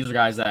taking. Like, these are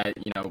guys that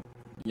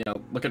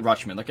look at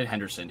Rutschman, look at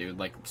Henderson, dude.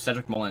 Like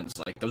Cedric Mullins,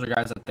 like those are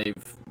guys that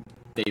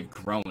they've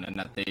grown, and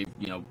that they've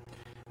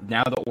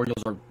now the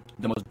Orioles are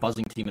the most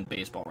buzzing team in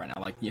baseball right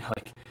now. Like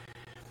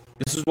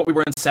this is what we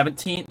were in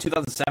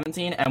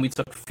 2017, and we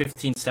took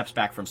 15 steps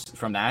back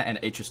from that, and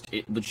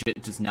it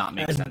legit does not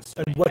make sense.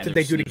 And what did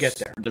they do to get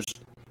there?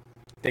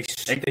 They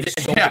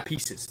sold the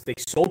pieces. They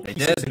sold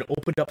pieces and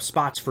opened up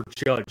spots for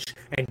Judge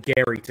and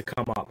Gary to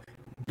come up.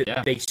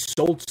 They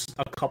sold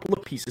a couple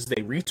of pieces.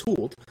 They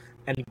retooled.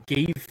 and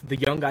gave the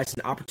young guys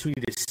an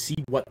opportunity to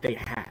see what they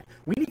had.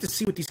 We need to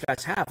see what these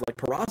guys have. Like,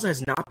 Peraza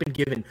has not been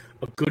given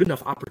a good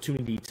enough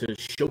opportunity to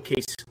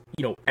showcase,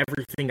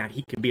 everything that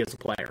he can be as a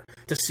player,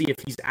 to see if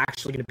he's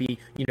actually going to be,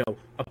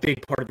 a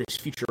big part of this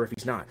future or if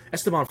he's not.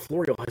 Esteban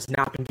Florial has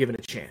not been given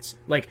a chance.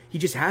 Like, he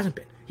just hasn't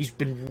been. He's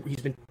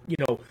been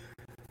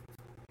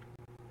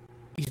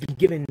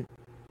given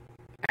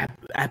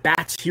at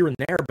bats here and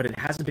there, but it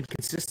hasn't been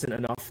consistent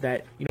enough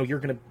that, you're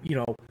going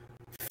to,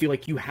 feel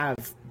like you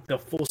have the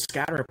full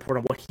scatter report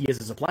on what he is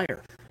as a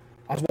player.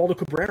 Oswaldo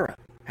Cabrera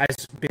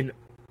has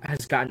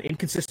gotten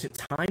inconsistent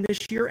time this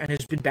year and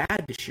has been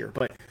bad this year,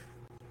 but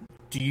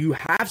do you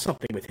have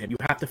something with him? You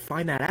have to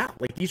find that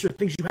out. Like, these are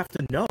things you have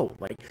to know.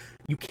 Like,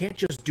 you can't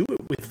just do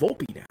it with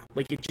Volpe now.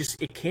 Like,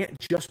 it can't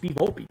just be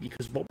Volpe,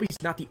 because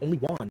Volpe's not the only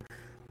one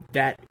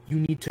that you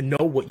need to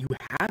know what you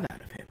have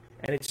out of him.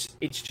 And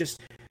it's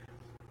just,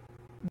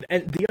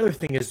 and the other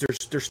thing is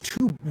there's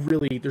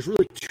really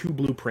two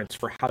blueprints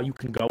for how you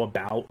can go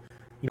about,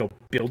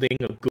 building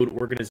a good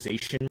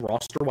organization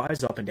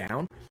roster-wise up and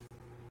down.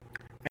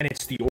 And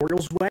it's the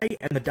Orioles way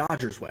and the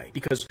Dodgers way.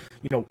 Because,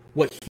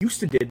 what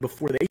Houston did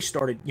before they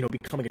started,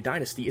 becoming a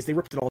dynasty is they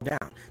ripped it all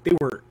down. They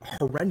were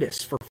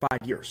horrendous for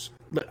 5 years.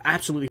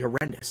 Absolutely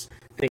horrendous.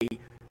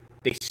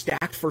 They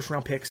stacked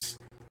first-round picks.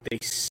 They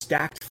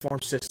stacked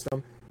farm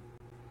system.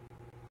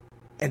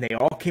 And they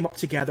all came up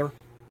together.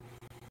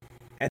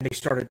 And they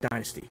started a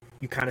dynasty.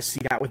 You kind of see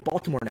that with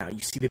Baltimore now.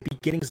 You see the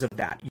beginnings of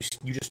that.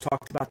 You just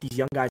talked about these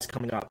young guys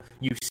coming up.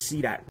 You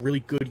see that really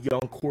good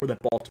young core that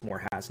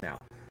Baltimore has now.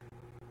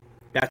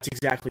 That's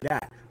exactly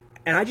that.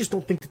 And I just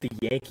don't think that the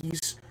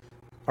Yankees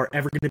are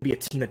ever going to be a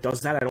team that does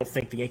that. I don't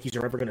think the Yankees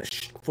are ever going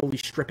to fully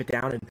strip it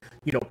down and,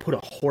 put a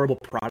horrible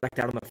product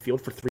out on the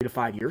field for 3 to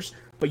 5 years.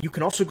 But you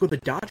can also go the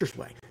Dodgers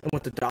way. And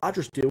what the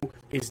Dodgers do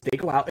is they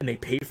go out and they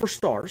pay for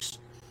stars,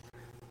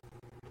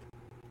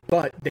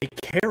 but they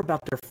care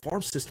about their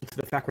farm system to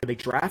the fact where they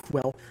draft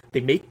well,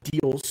 they make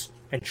deals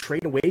and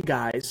trade away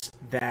guys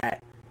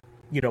that,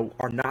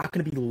 are not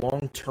going to be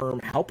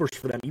long-term helpers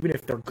for them, even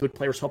if they're good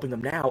players helping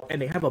them now,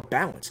 and they have a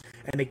balance.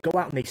 And they go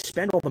out and they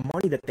spend all the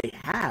money that they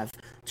have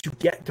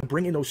to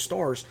bring in those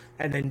stars,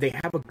 and then they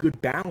have a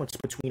good balance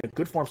between a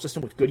good farm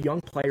system with good young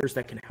players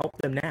that can help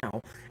them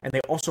now, and they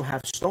also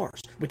have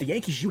stars. With the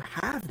Yankees, you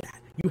have that.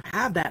 You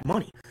have that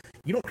money.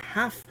 You don't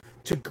have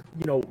to,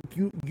 you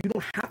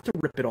don't have to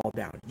rip it all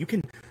down. You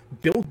can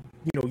build,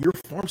 your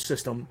farm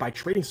system by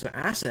trading some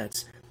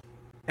assets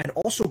and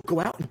also go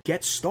out and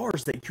get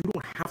stars that you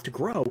don't have to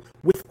grow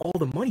with all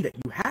the money that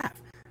you have.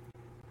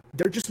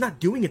 They're just not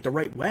doing it the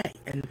right way.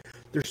 And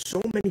there's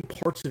so many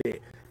parts of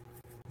it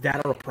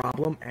that are a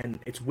problem, and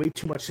it's way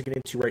too much to get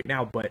into right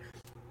now, but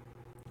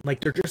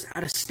like, they're just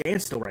at a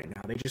standstill right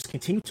now. They just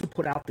continue to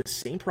put out the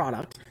same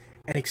product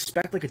and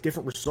expect like a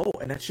different result,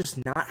 and that's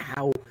just not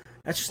how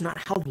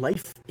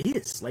life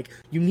is. Like,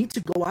 you need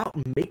to go out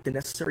and make the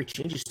necessary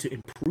changes to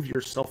improve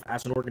yourself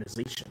as an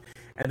organization,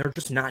 and they're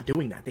just not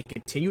doing that. They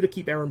continue to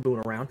keep Aaron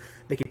Boone around.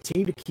 They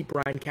continue to keep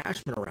Brian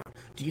Cashman around.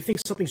 Do you think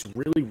something's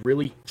really,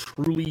 really,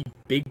 truly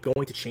big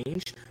going to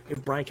change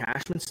if Brian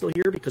Cashman's still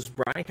here? Because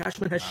Brian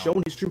Cashman has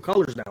shown his true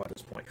colors now at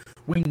this point.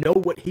 We know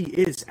what he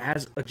is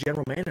as a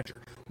general manager.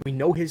 We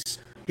know his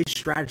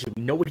strategy.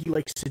 We know what he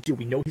likes to do.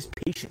 We know his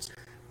patience.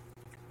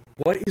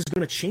 What is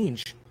going to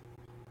change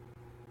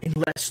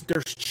unless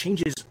there's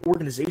changes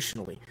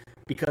organizationally?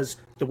 Because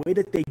the way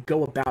that they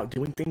go about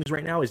doing things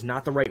right now is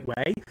not the right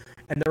way,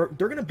 and they're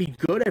going to be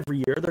good every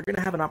year. They're going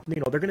to have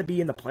they're going to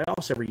be in the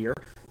playoffs every year,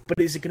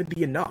 but is it going to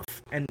be enough?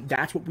 And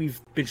that's what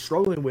we've been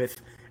struggling with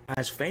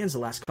as fans the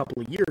last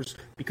couple of years,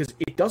 because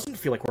it doesn't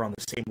feel like we're on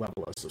the same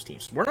level as those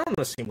teams. We're not on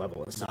the same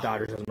level as the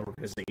Dodgers as an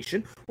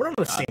organization. We're not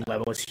on the same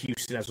level as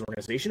Houston as an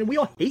organization, and we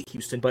all hate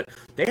Houston, but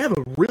they have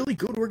a really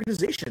good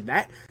organization.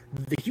 That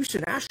the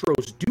Houston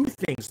Astros do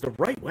things the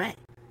right way,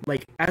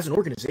 like, as an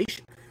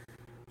organization.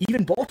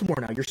 Even Baltimore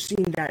now, you're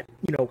seeing that,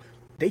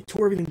 they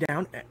tore everything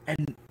down,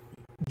 and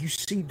you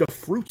see the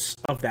fruits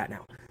of that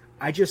now.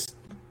 I just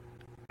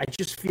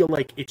feel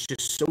like it's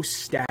just so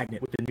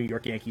stagnant with the New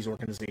York Yankees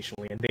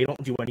organizationally, and they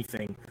don't do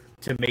anything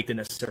to make the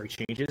necessary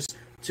changes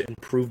to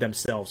improve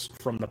themselves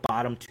from the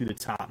bottom to the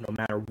top, no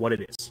matter what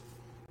it is.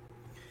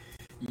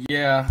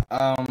 Yeah,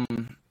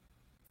 and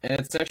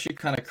it's actually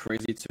kind of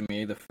crazy to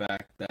me, the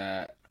fact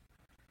that,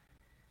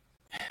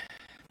 I'm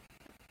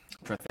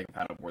trying to think of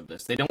how to word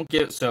this. They don't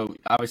give, so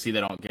obviously they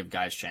don't give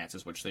guys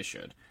chances, which they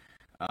should.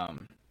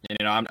 And,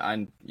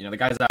 the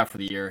guy's out for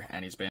the year,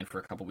 and he's been for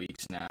a couple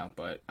weeks now,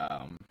 but,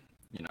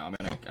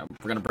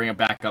 we're gonna bring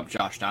back up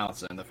Josh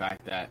Donaldson. The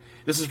fact that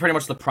this is pretty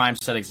much the prime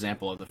set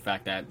example of the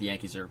fact that the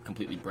Yankees are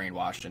completely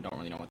brainwashed and don't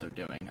really know what they're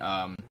doing.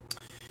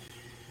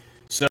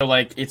 So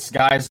like, it's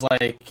guys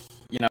like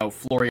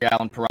Florial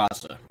and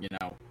Peraza.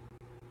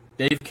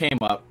 They've came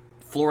up.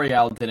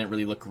 Florial didn't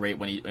really look great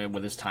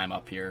with his time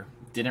up here.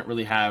 Didn't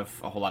really have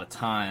a whole lot of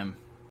time.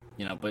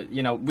 But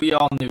we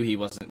all knew he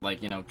wasn't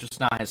just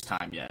not his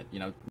time yet.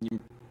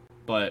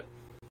 But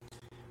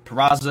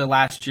Peraza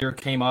last year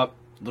came up.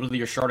 Literally,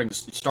 you're starting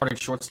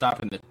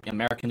shortstop in the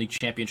American League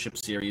Championship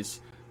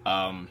Series.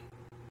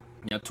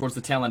 towards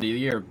the tail end of the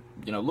year,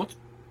 looked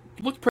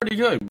pretty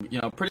good.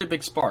 Pretty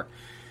big spark.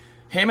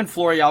 Him and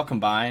Florial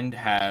combined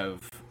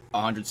have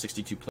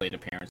 162 plate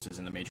appearances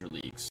in the major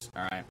leagues.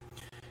 All right.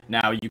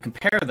 Now you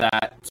compare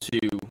that to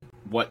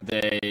what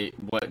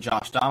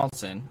Josh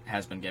Donaldson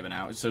has been given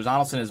out. So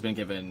Donaldson has been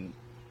given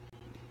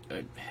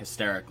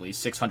hysterically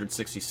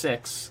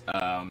 666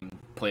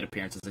 plate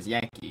appearances as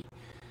Yankee.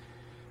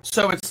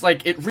 So it's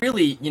like it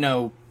really,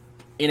 in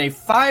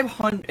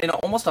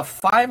almost a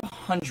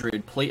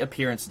 500 plate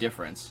appearance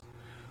difference.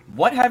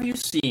 What have you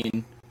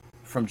seen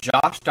from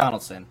Josh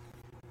Donaldson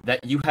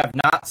that you have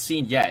not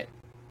seen yet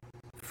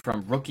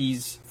from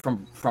rookies,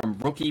 from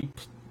rookie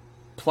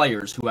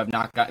players who have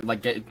not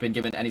been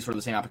given any sort of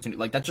the same opportunity?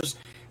 Like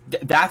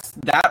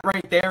that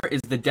right there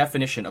is the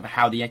definition of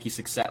how the Yankees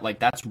success. Like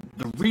that's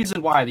the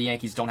reason why the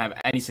Yankees don't have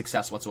any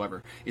success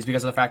whatsoever is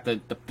because of the fact that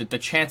the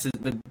chances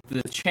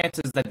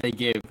that they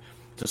give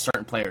to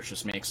certain players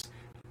just makes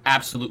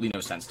absolutely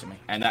no sense to me.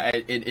 And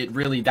it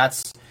really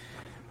that's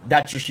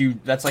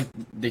like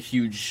the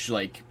huge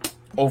like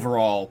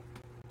overall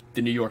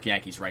the New York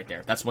Yankees right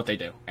there. That's what they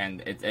do.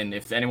 And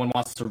if anyone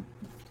wants to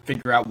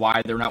figure out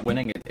why they're not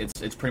winning,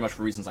 it's pretty much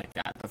for reasons like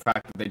that. The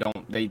fact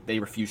that they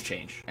refuse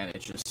change, and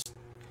it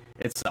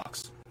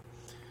sucks.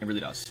 It really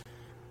does.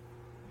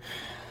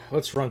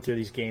 Let's run through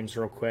these games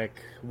real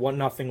quick.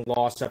 1-0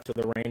 loss after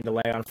the rain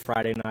delay on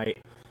Friday night.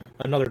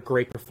 Another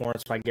great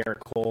performance by Garrett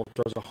Cole.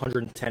 Throws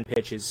 110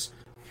 pitches,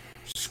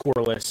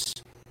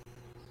 scoreless.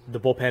 The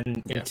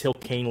bullpen until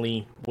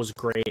Canely was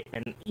great,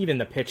 and even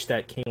the pitch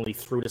that Canely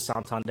threw to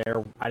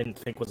Santander, I didn't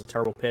think was a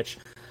terrible pitch.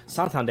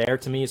 Santander,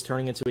 to me, is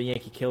turning into a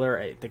Yankee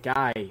killer. The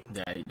guy...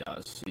 Yeah, he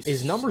does.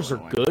 His numbers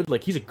are good.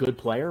 Like, he's a good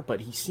player,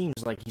 but he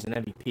seems like he's an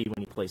MVP when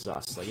he plays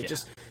us. Like,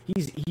 he's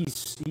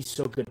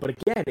so good. But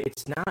again,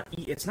 it's not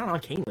on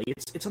Canely.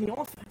 It's on the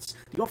offense.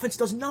 The offense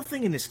does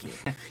nothing in this game.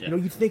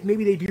 You'd think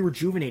maybe they'd be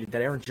rejuvenated,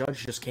 that Aaron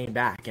Judge just came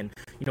back, and,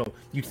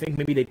 you'd think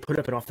maybe they'd put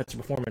up an offensive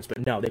performance,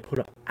 but no, they put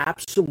up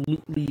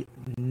absolutely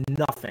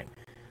nothing.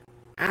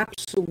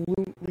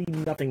 Absolutely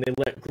nothing. They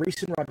let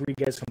Grayson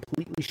Rodriguez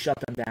completely shut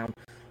them down.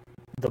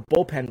 The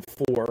bullpen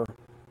for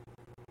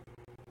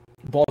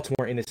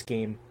Baltimore in this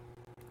game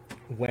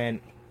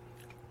went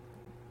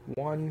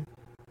 2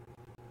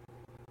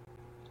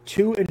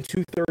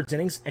 2/3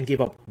 innings and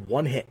gave up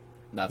one hit.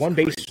 That's one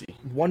crazy.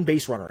 One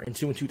base runner in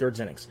 2 2/3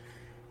 innings.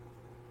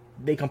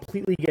 They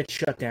completely get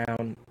shut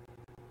down.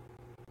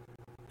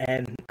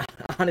 And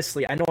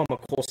honestly, I know I'm a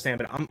Cole stan,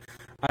 but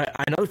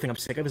another thing I'm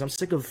sick of is I'm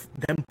sick of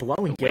them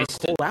blowing Garrett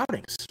Cole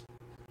outings.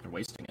 They're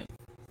wasting it.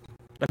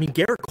 I mean,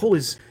 Garrett Cole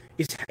is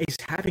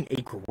having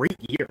a great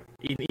year.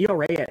 In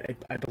ERA at,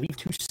 I believe,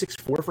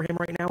 2.64 for him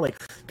right now. Like,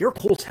 Garrett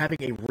Cole's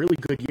having a really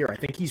good year. I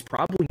think he's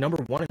probably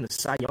number one in the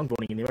Cy Young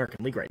voting in the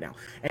American League right now.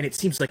 And it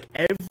seems like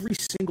every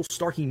single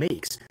start he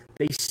makes,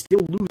 they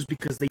still lose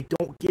because they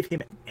don't give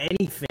him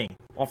anything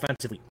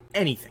offensively.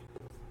 Anything.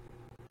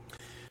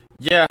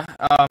 Yeah,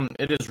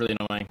 it is really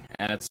annoying,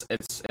 and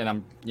and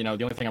I'm the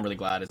only thing I'm really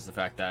glad is the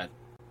fact that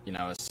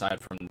aside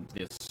from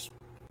this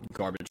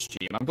garbage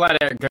team, I'm glad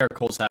Garrett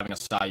Cole's having a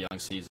Cy Young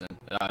season.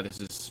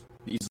 This is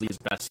easily his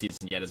best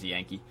season yet as a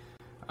Yankee.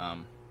 But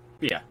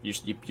yeah,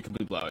 you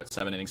completely blow it.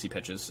 7 innings he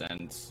pitches,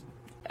 and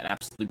an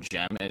absolute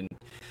gem. And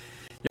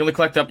you only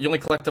collect up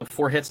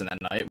 4 hits in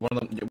that night. One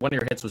of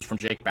your hits was from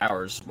Jake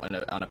Bowers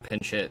on a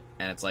pinch hit,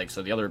 and it's like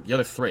so the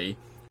other 3,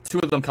 2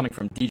 of them coming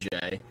from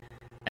DJ.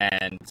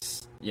 And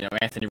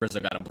Anthony Rizzo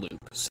got a bloop.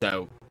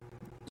 So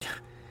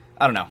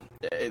I don't know.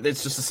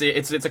 It's just to see.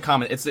 It's a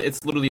common. It's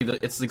literally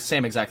it's the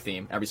same exact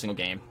theme every single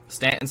game.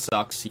 Stanton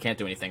sucks. He can't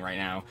do anything right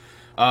now.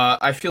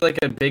 I feel like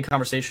a big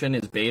conversation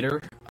is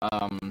Bader.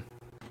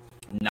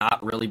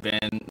 Not really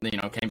been.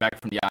 Came back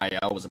from the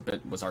IL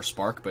was our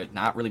spark, but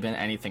not really been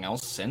anything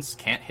else since.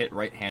 Can't hit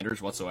right-handers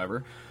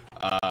whatsoever.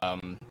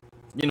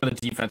 The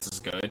defense is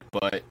good,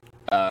 but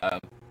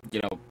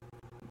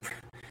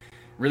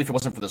really, if it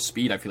wasn't for the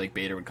speed, I feel like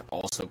Bader would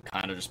also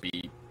kind of just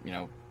be,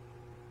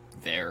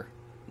 there,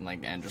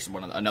 and just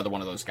another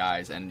one of those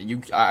guys. And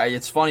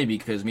it's funny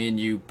because me and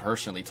you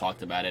personally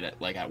talked about it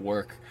at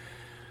work,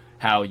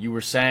 how you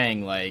were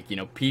saying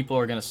people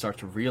are gonna start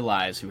to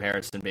realize who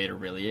Harrison Bader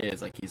really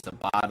is. Like he's the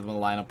bottom of the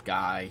lineup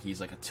guy.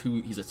 He's a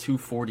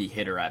 240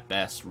 hitter at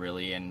best,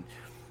 really. And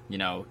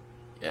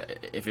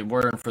if it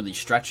weren't for these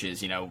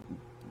stretches,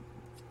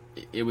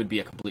 it would be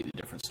a completely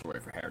different story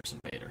for Harrison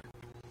Bader.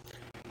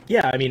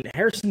 Yeah, I mean,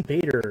 Harrison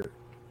Bader,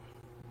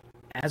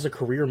 as a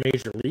career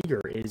major leaguer,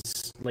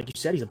 is, like you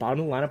said, he's a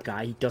bottom-of-the-lineup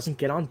guy. He doesn't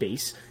get on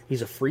base.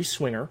 He's a free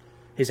swinger.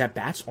 His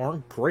at-bats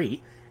aren't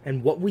great.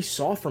 And what we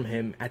saw from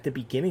him at the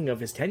beginning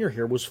of his tenure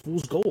here was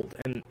fool's gold.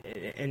 And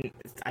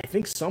I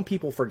think some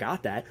people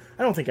forgot that.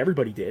 I don't think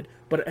everybody did,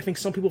 but I think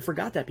some people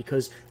forgot that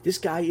because this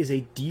guy is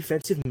a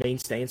defensive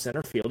mainstay in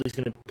center field. He's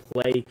going to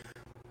play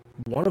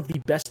one of the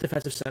best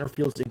defensive center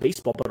fields in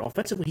baseball, but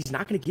offensively, he's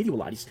not going to give you a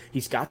lot.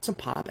 He's got some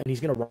pop, and he's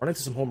going to run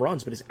into some home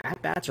runs, but his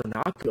at-bats are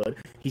not good.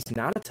 He's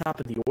not a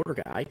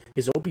top-of-the-order guy.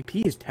 His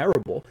OBP is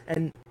terrible,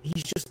 and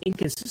he's just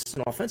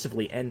inconsistent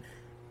offensively. And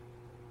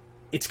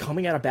it's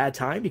coming at a bad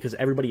time because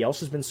everybody else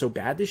has been so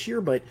bad this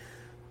year, but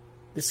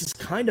this is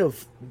kind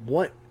of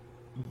what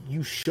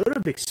you should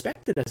have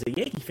expected as a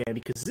Yankee fan,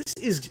 because this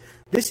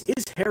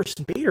is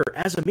Harrison Bader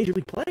as a major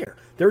league player.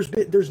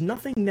 There's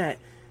nothing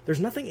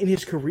in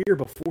his career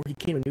before he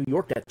came to New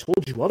York that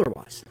told you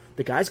otherwise.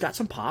 The guy's got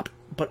some pop,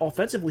 but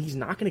offensively he's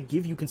not going to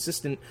give you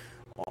consistent,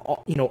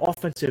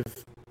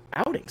 offensive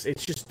outings.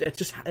 It's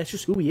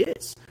just who he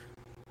is.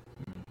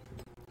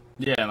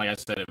 Yeah, and like I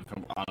said,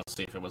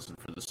 honestly, if it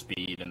wasn't for the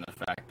speed and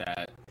the fact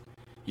that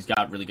he's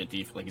got really good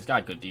defense, he's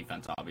got good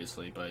defense,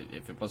 obviously, but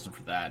if it wasn't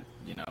for that,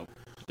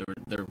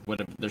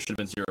 there should have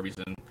been zero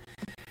reason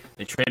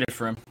they traded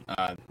for him.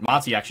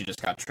 Monty actually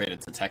just got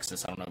traded to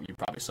Texas. I don't know if you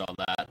probably saw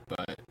that,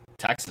 but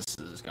Texas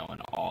is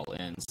going all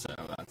in, so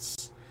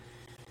that's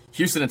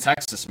Houston and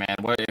Texas, man.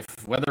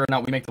 Whether or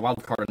not we make the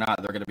wild card or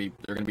not, they're gonna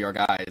be our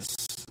guys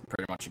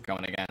pretty much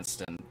going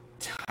against, and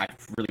I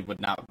really would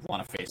not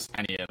want to face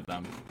any of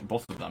them,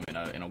 both of them,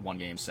 in a one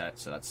game set.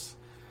 So that's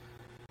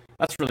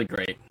really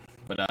great.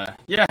 But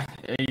yeah,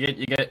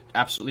 you get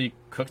absolutely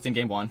cooked in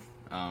game one.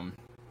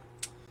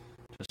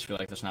 Just feel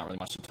like there's not really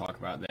much to talk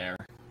about there.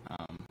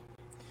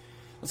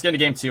 Let's get into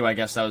game two. I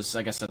guess that's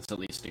at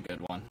least a good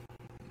one,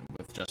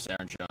 with just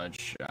Aaron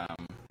Judge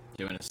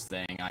doing his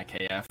thing.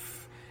 IKF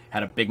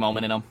had a big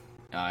moment in him,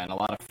 and a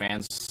lot of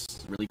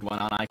fans really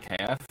went on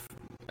IKF.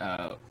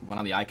 Went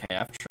on the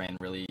IKF train.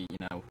 Really,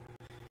 a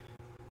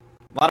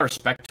lot of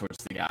respect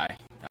towards the guy.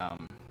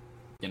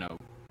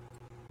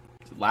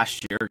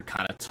 Last year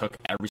kind of took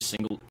every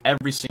single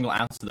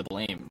ounce of the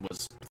blame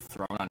was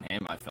thrown on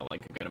him. I felt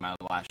like a good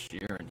amount of last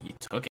year, and he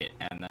took it.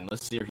 And then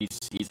this year he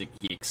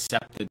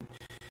accepted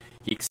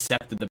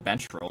the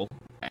bench role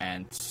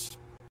and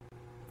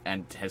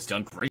has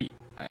done great.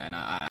 And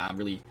I'm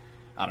really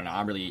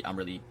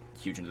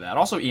huge into that.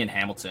 Also, Ian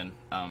Hamilton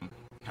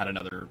had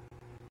another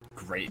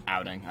great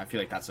outing. I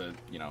feel like that's a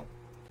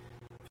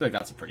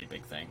pretty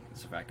big thing.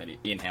 It's the fact that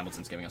Ian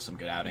Hamilton's giving us some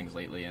good outings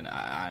lately, and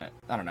I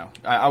don't know.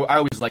 I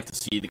always like to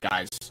see the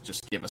guys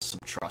just give us some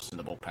trust in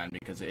the bullpen,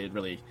 because it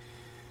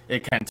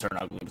can turn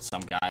ugly with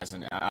some guys,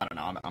 and I don't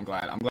know. I'm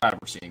glad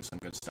we're seeing some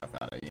good stuff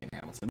out of Ian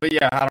Hamilton. But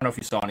yeah, I don't know if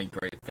you saw any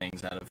great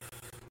things out of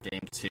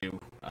game two.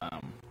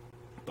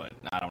 But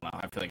I don't know.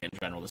 I feel like in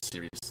general, this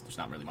series, there's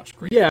not really much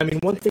great. Yeah, I mean,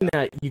 one thing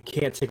that you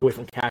can't take away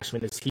from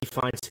Cashman is he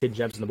finds hidden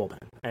gems in the bullpen,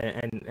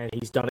 and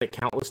he's done it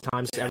countless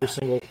times.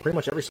 Pretty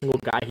much every single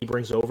guy he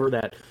brings over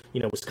that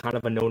was kind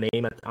of a no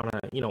name on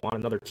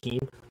another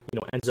team,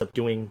 ends up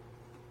doing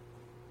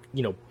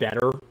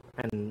better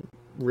and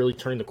really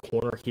turning the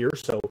corner here.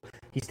 So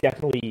he's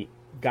definitely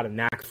got a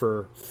knack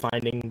for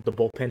finding the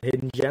bullpen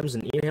hidden gems,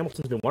 and Ian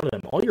Hamilton's been one of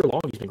them all year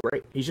long. He's been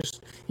great. He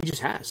just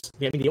has.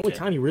 I mean, the only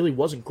time he really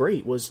wasn't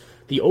great was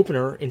the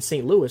opener in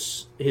St.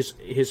 Louis,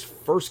 his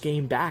first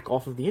game back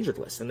off of the injured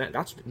list, and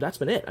that's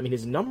been it. I mean,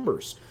 his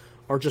numbers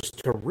are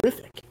just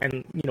terrific.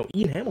 And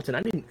Ian Hamilton,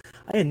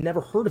 I had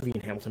never heard of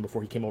Ian Hamilton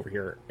before he came over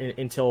here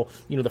until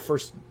the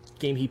first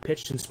game he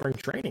pitched in spring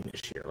training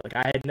this year. Like,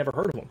 I had never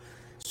heard of him.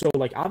 So,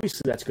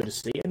 obviously that's good to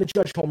see. And the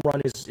Judge home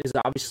run is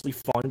obviously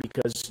fun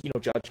because,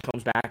 Judge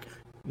comes back,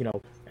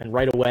 and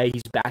right away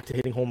he's back to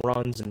hitting home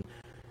runs and,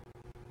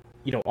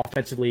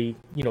 offensively,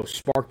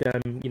 spark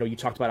them. You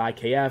talked about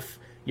IKF.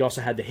 You also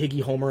had the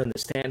Higgy homer and the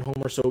Stanton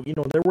homer. So,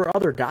 there were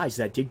other guys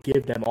that did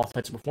give them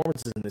offensive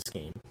performances in this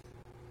game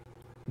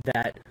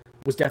that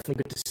was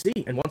definitely good to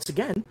see. And once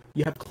again,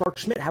 you have Clark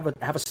Schmidt have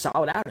a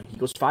solid outing. He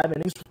goes 5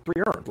 innings with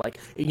 3 earned.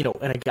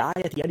 And a guy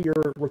at the end of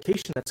your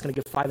rotation that's going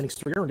to give 5 innings,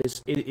 3 earned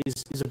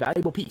is a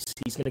valuable piece.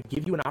 He's going to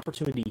give you an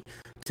opportunity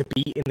to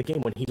be in the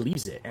game when he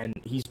leaves it. And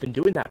he's been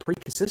doing that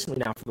pretty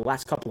consistently now for the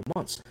last couple of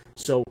months.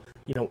 So,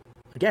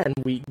 again,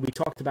 we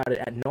talked about it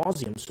ad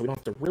nauseum, so we don't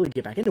have to really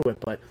get back into it.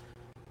 But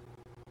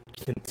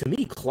to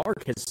me,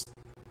 Clark has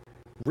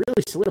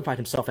really solidified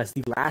himself as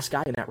the last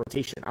guy in that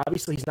rotation.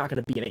 Obviously, he's not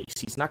going to be an ace.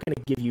 He's not going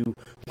to give you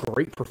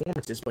great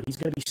performances, but he's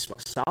going to be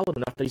solid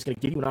enough that he's going to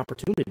give you an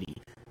opportunity.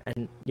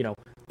 And,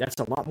 that's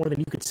a lot more than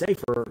you could say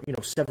for,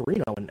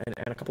 Severino and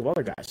a couple of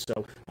other guys.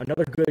 So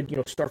another good,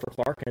 start for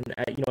Clark. And,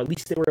 at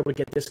least they were able to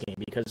get this game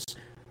because,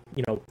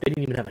 they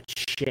didn't even have a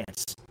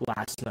chance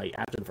last night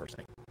after the first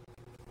inning.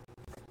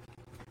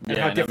 And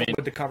how different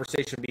would the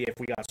conversation be if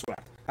we got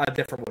swept? How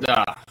different would it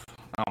be?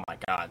 Oh my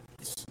God.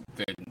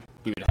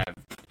 We would have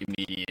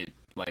immediate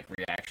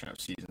reaction of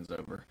season's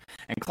over.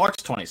 And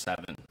Clark's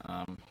 27.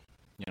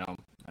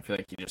 I feel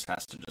like he just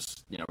has to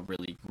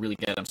really, really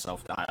get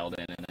himself dialed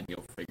in, and then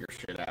he'll figure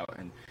shit out.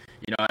 And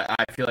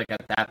I feel like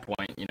at that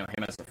point,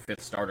 him as the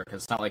 5th starter,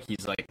 because it's not like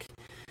he's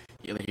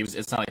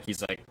it's not like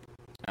he's a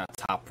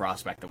top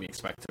prospect that we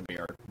expect to be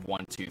our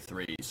 1, 2,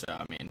 3. So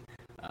I mean,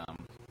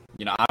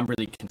 I'm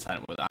really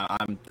content with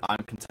I'm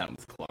content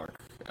with Clark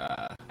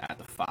at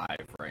the 5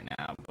 right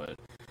now, but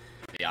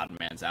the odd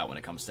man's out when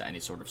it comes to any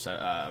sort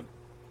of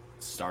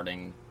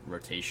starting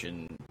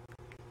rotation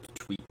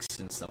tweaks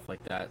and stuff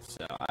like that.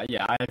 So I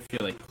feel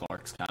like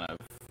Clark's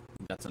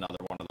that's another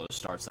one of those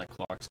starts that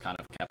Clark's kind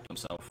of kept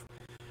himself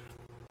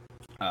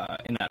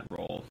in that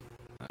role.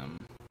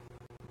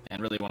 And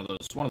really one of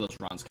those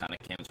runs kind of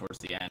came towards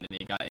the end, and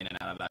he got in and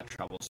out of that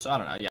trouble. So I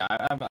don't know. Yeah,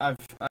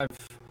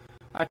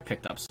 I've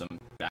picked up some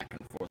back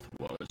and forth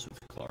woes with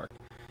Clark.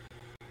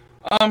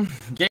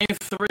 Game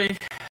 3,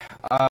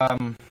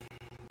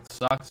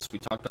 sucks. We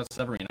talked about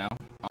Severino.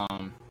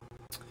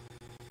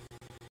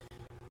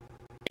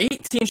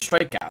 18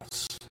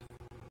 strikeouts.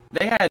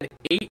 They had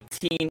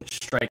 18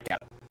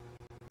 strikeouts,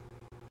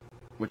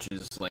 which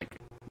is like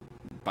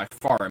by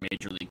far a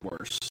major league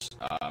worst.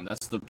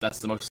 That's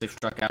the most they've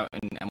struck out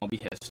in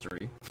MLB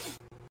history.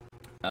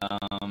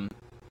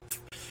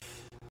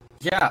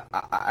 Yeah,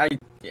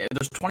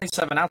 there's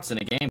 27 outs in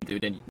a game,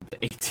 dude, and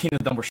 18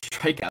 of them were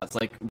strikeouts.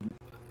 Like,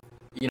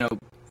 you know,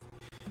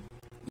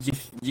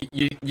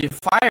 you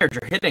fired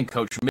your hitting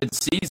coach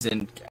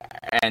mid-season,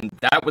 and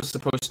that was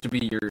supposed to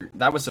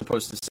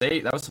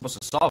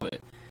solve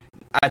it.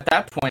 At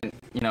that point,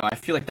 you know, I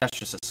feel like that's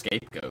just a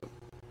scapegoat,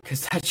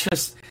 because that's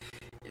just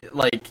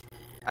like,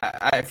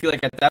 I feel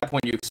like at that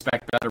point you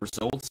expect better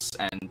results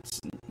and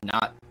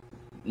not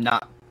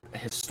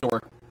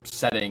historic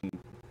setting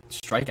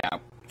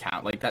strikeout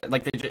count like that.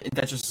 Like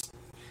that just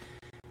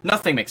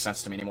nothing makes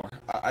sense to me anymore.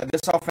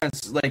 This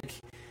offense, like,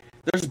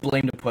 there's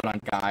blame to put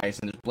on guys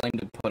and there's blame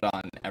to put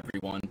on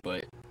everyone,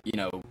 but you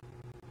know,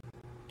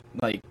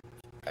 like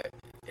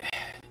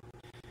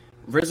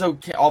Rizzo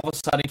all of a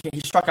sudden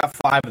he struck out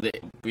 5 of the.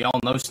 We all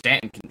know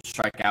Stanton can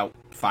strike out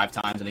 5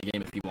 times in a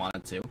game if he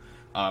wanted to.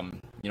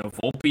 You know,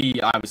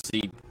 Volpe,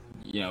 obviously,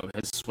 you know,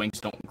 his swings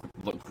don't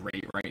look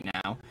great right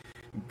now.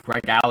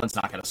 Greg Allen's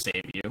not going to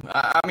save you.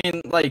 I mean,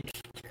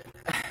 like,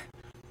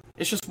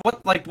 it's just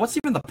what's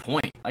even the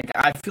point? Like,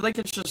 I feel like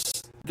it's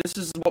just, this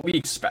is what we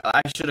expect.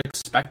 I should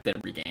expect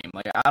every game.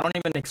 Like, I don't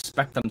even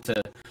expect them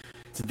to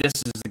this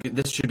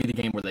should be the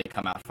game where they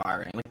come out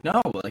firing. Like,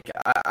 no, like,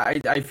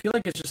 I feel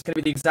like it's just going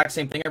to be the exact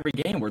same thing every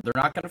game where they're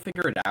not going to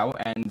figure it out.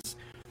 And,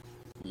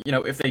 you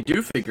know, if they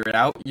do figure it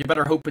out, you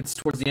better hope it's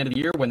towards the end of the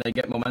year when they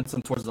get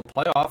momentum towards the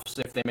playoffs,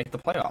 if they make the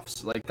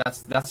playoffs. Like,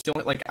 that's the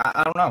only, like,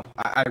 I don't know.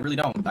 I really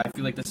don't. I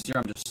feel like this year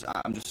I'm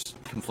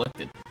just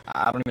conflicted.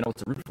 I don't even know what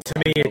to root for. To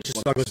me, it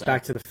just goes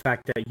back to the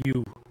fact that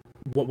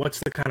what's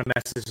the kind of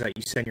message that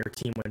you send your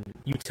team when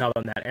you tell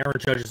them that Aaron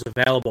Judge is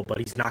available, but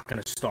he's not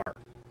going to start?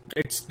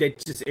 It's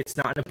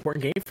not an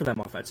important game for them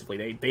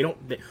offensively. They don't,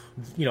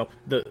 you know,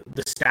 the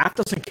staff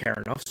doesn't care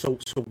enough. So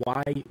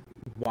why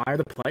are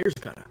the players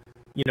gonna?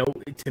 You know,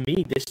 to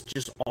me, this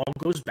just all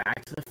goes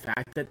back to the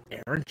fact that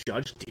Aaron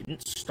Judge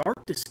didn't start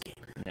this game.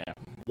 Yeah.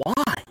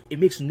 Why? It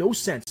makes no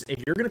sense.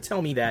 If you're going to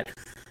tell me that,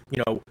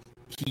 you know,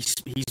 he's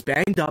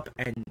banged up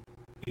and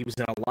he was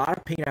in a lot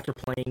of pain after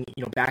playing,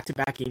 you know,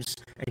 back-to-back games,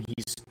 and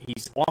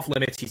he's off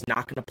limits, he's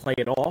not going to play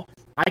at all,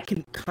 I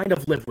can kind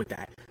of live with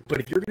that.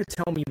 But if you're going to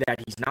tell me that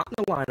he's not in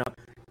the lineup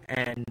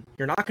and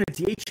you're not going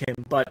to DH him,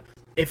 but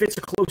if it's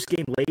a close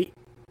game late,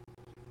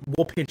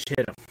 we'll pinch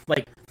hit him.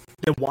 Like,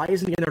 then why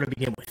isn't he in there to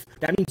begin with?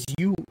 That means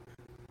you're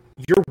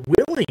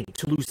willing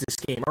to lose this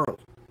game early.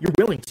 You're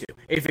willing to.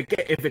 If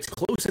it's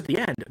close at the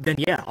end, then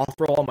yeah, I'll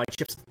throw all my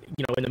chips,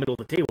 you know, in the middle of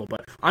the table.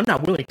 But I'm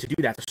not willing to do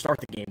that to start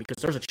the game because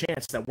there's a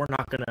chance that we're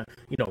not gonna,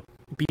 you know,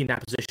 be in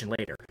that position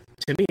later.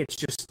 To me, it's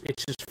just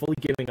fully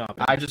giving up.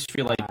 I just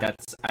feel like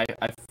that's.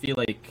 I feel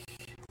like.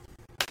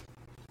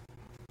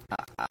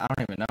 I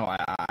don't even know.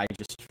 I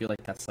just feel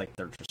like that's like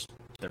their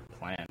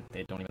plan.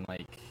 They don't even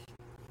like.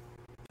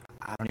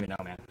 I don't even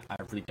know, man. I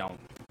really don't.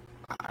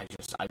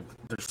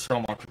 There's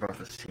so much about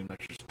this team that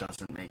just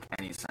doesn't make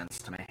any sense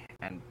to me.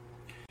 And,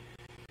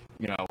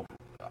 you know,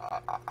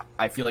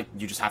 I feel like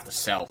you just have to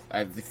sell.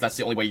 That's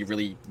the only way you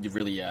really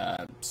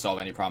solve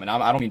any problem.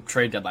 And I don't mean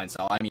trade deadline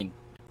sell. I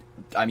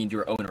mean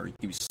your owner.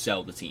 You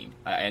sell the team.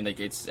 And like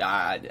it's,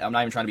 I'm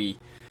not even trying to be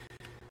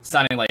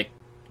sounding like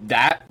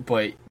that,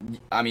 but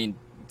I mean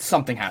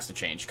something has to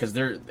change because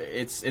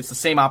it's the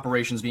same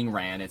operations being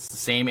ran. It's the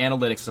same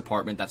analytics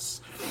department that's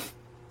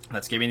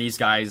giving these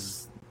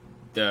guys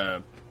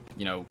the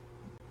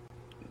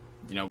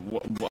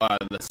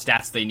the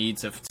stats they need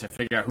to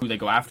figure out who they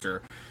go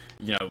after.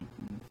 You know,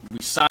 we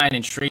sign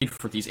and trade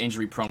for these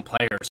injury-prone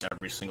players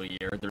every single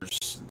year.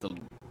 We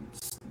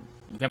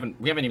haven't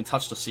even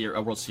touched a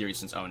World Series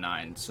since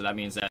 2009, so that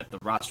means that the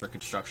roster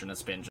construction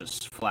has been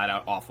just flat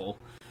out awful.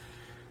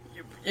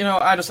 You know,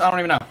 I don't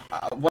even know.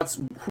 What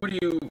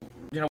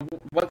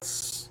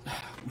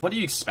do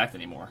you expect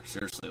anymore?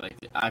 Seriously, like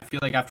I feel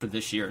like after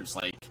this year, it's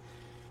like,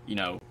 you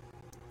know,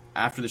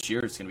 after this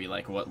year, it's going to be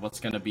like, what's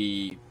going to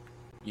be,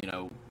 you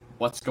know,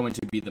 what's going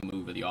to be the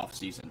move of the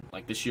offseason?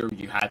 Like this year,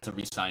 you had to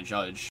re-sign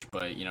Judge,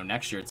 but you know,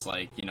 next year it's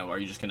like, you know, are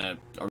we just gonna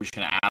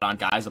add on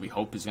guys that we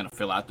hope is going to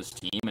fill out this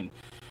team? And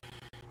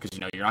because,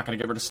 you know, you're not going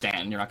to get rid of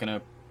Stanton,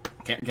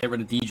 can't get rid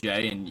of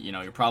DJ, and you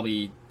know, you're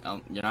probably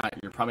not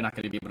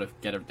going to be able to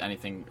get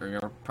anything, or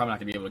you're probably not going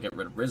to be able to get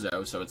rid of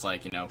Rizzo. So it's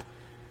like, you know,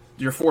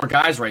 your 4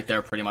 guys right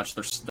there, pretty much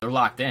they're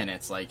locked in.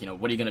 It's like, you know,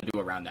 what are you going to do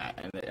around that?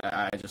 And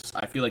I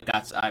feel like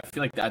at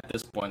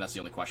this point that's the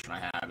only question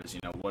I have is, you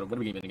know, what are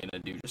we even going to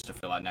do just to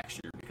fill out next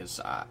year? Because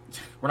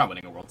we're not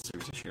winning a World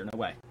Series this year, no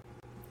way.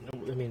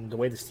 I mean, the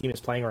way this team is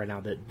playing right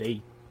now, that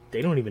they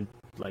don't even,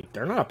 like,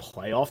 they're not a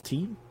playoff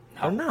team.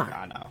 They're not.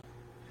 I know.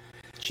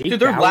 Jake Dude,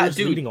 they're Bauer's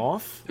dude, leading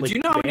off. Do you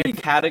know how many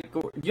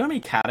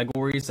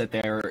categories that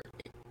they're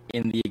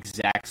in the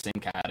exact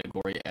same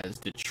category as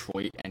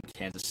Detroit and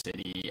Kansas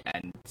City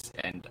and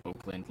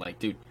Oakland? Like,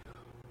 dude,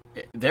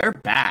 they're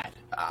bad.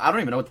 I don't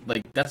even know what,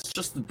 like, that's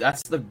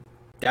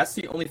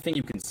the only thing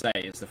you can say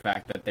is the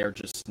fact that they're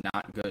just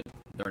not good.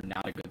 They're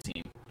not a good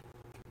team.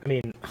 I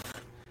mean,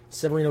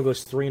 Severino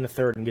goes 3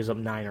 1/3 and gives up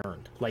 9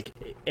 earned. Like,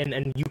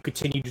 and you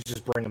continue to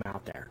just bring him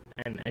out there.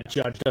 And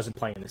Judge doesn't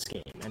play in this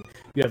game. And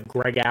you have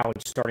Greg Allen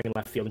starting in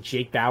left field. And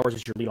Jake Bauers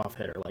is your leadoff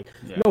hitter. Like,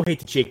 no hate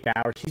to Jake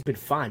Bauers. He's been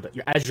fine. But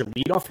as your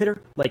leadoff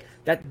hitter, like,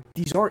 that,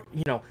 these aren't,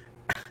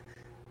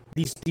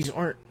 these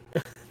aren't,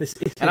 this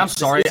isn't, and I'm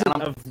sorry, this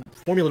isn't a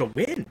formula to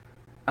win.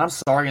 I'm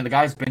sorry, and the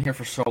guy's been here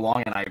for so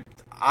long, and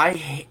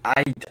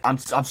I'm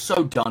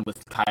so done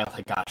with Kyle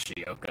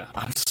Higashioka.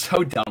 I'm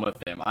so done with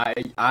him. I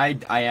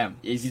am.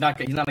 He's not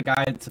a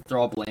guy to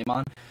throw a blame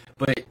on,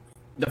 but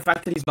the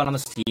fact that he's been on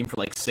this team for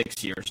like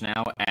 6 years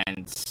now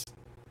and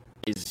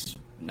is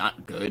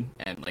not good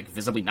and like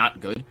visibly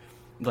not good,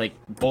 like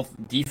both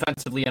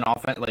defensively and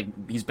offense. Like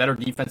he's better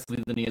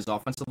defensively than he is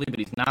offensively, but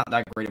he's not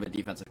that great of a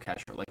defensive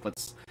catcher. Like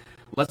let's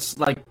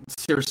like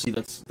seriously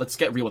let's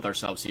get real with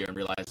ourselves here and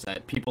realize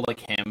that people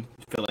like him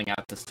filling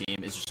out this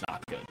team is just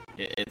not good.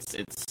 It's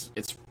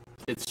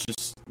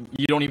just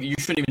you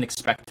shouldn't even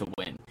expect to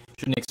win. You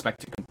shouldn't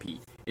expect to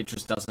compete. It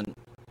just doesn't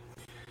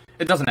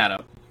add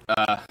up.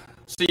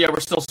 So yeah, we're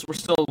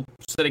still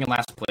sitting in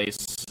last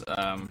place.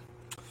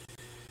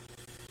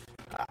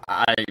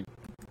 I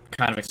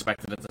kind of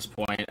expected at this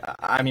point.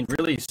 I mean,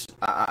 really,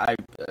 a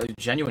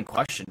genuine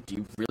question.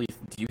 Do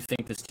you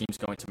think this team's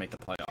going to make the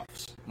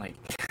playoffs? Like,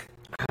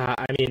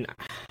 I mean,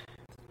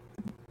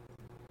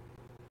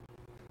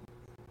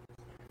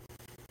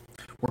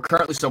 we're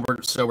currently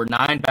we're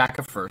 9 back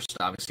of first.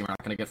 Obviously, we're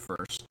not going to get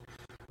first.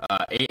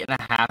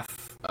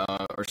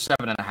 8.5 or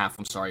 7.5.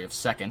 I'm sorry, of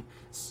second.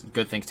 It's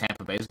good thing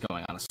Tampa Bay is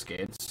going on a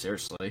skid.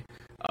 Seriously,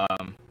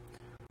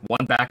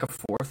 1 back of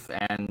fourth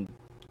and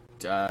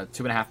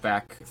 2.5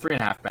 back,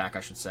 3.5 back,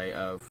 I should say,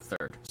 of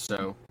third.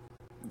 So,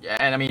 yeah,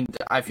 and I mean,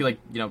 I feel like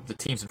the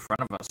teams in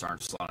front of us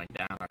aren't slowing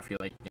down. I feel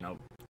like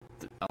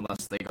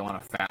unless they go on a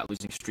fat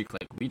losing streak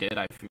like we did,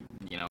 I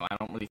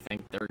don't really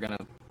think they're gonna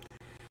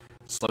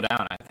slow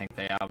down. I think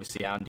they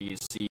obviously out in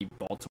DC,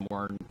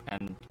 Baltimore,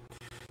 and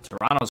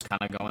Toronto's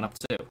kind of going up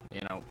too.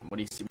 What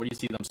do you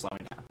see them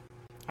slowing down?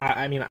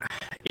 I mean,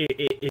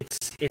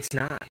 it's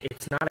not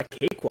a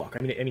cakewalk.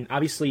 I mean,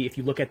 obviously, if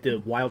you look at the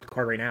wild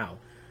card right now,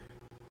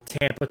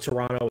 Tampa,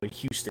 Toronto, and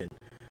Houston,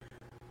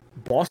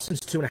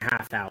 Boston's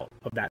 2.5 out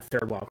of that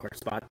third wildcard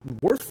spot.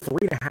 We're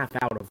 3.5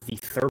 out of the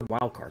third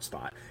wildcard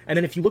spot. And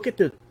then if you look at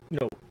the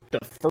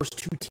first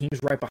 2 teams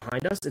right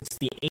behind us, it's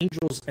the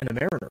Angels and the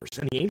Mariners.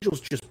 And the Angels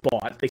just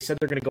bought. They said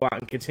they're going to go out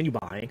and continue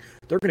buying.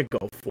 They're going to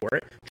go for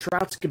it.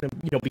 Trout's going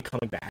to be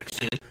coming back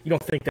soon. You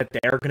don't think that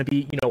they're going to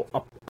be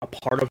a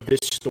part of this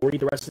story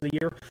the rest of the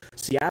year?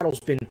 Seattle's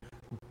been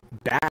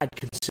bad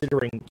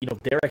considering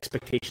their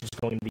expectations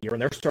going into the year,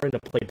 and they're starting to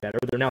play better.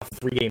 They're now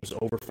 3 games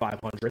over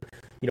 500.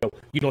 You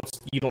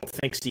don't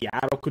think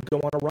Seattle could go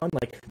on a run?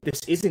 Like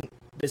this isn't.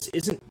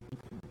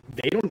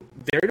 They don't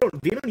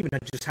even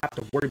just have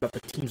to worry about the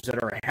teams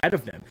that are ahead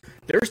of them.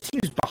 There's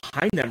teams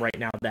behind them right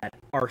now that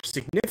are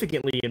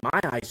significantly, in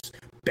my eyes,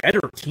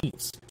 better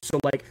teams. So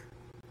like,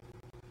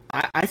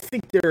 I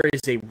think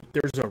there's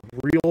a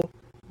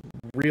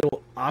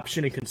real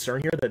option and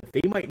concern here that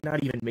they might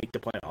not even make the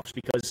playoffs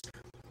because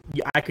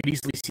I could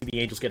easily see the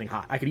Angels getting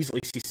hot. I could easily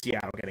see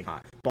Seattle getting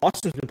hot.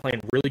 Boston's been playing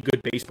really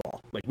good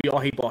baseball. Like, we all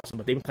hate Boston,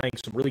 but they've been playing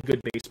some really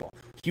good baseball.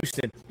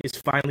 Houston is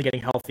finally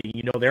getting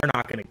healthy. They're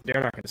not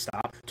gonna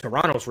stop.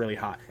 Toronto's really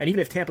hot. And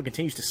even if Tampa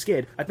continues to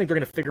skid, I think they're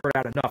gonna figure it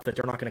out enough that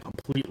they're not gonna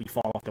completely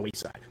fall off the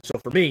wayside. So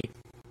for me,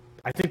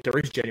 I think there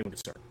is genuine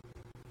concern.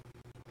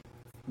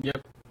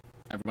 Yep.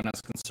 Everyone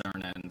has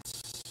concern, and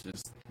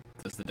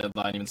does the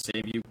deadline even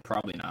save you?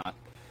 Probably not.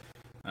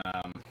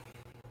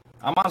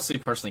 I'm honestly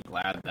personally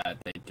glad that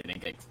they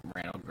didn't get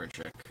Randall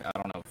Grichuk. I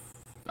don't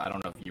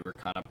know if you were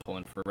kind of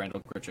pulling for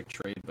Randall Grichuk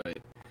trade, but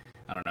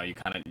I don't know.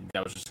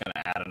 That was just going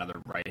to add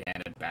another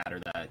right-handed batter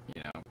that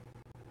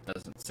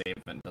doesn't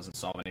save and doesn't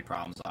solve any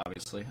problems.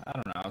 Obviously, I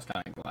don't know. I was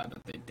kind of glad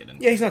that they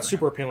didn't. Yeah, he's not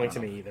super appealing to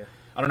me either.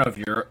 I don't know if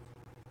you're.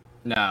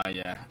 No,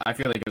 yeah, I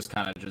feel like it was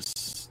kind of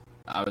just.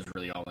 I was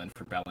really all in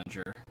for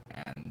Bellinger,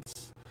 and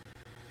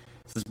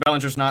since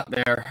Bellinger's not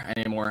there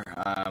anymore,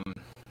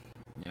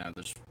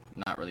 there's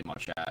not really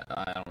much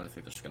I don't really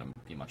think there's going to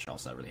be much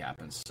else that really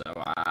happens. So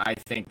I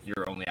think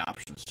your only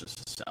option is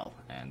just to sell,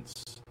 and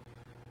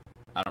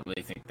I don't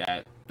really think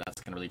that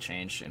that's going to really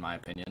change, in my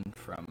opinion,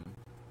 from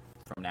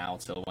now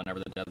till whenever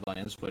the deadline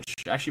is. Which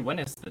actually, when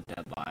is the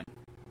deadline?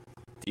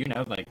 Do you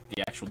know like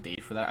the actual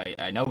date for that?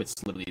 I know it's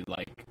literally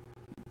like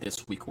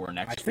this week or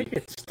next week. I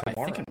think it's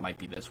tomorrow. I think it might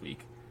be this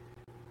week.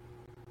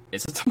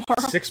 Is it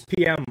tomorrow? 6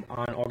 p.m.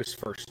 on August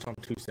 1st on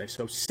Tuesday.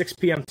 So 6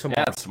 p.m. tomorrow.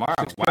 Yeah, it's tomorrow.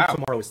 6 p.m.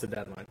 tomorrow is the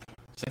deadline.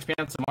 6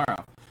 p.m.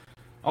 tomorrow.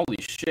 Holy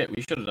shit,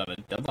 we should have done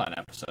a deadline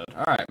episode.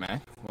 All right,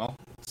 man. Well,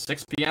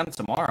 6 p.m.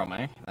 tomorrow,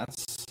 man.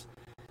 That's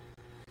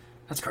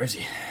That's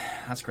crazy.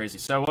 That's crazy.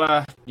 So,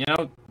 what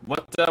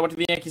do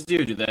the Yankees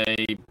do? Do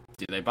they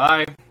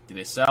buy? Do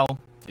they sell?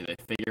 Do they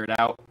figure it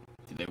out?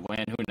 Do they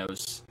win? Who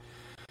knows?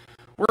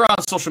 We're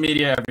on social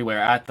media everywhere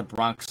at the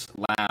Bronx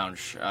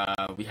Lounge.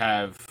 We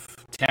have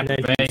Tampa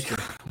Bay.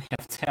 We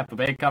have Tampa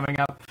Bay coming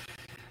up,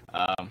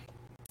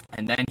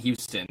 and then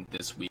Houston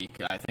this week.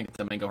 I think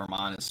Domingo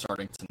Germán is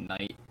starting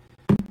tonight.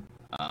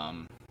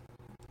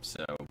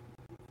 So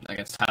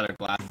against Tyler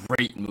Glass,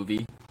 great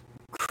movie.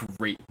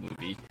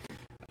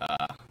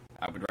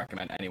 I would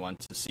recommend anyone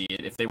to see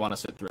it. If they want to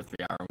sit through a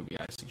 3-hour movie,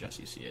 I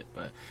suggest you see it.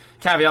 But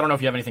Cavi, I don't know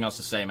if you have anything else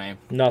to say, man.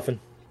 Nothing.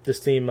 This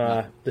team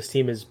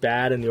is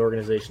bad, and the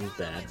organization's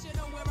bad.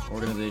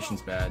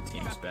 Organization's bad,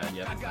 team is bad.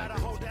 Yep.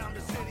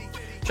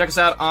 Check us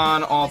out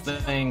on all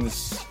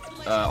things,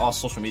 all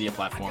social media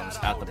platforms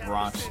at the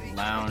Bronx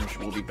Lounge.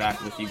 We'll be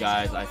back with you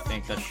guys. I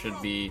think that should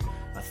be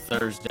a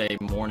Thursday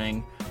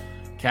morning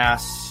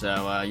cast.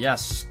 So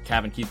yes,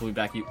 Cav and Keith will be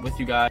back with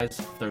you guys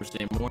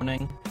Thursday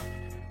morning.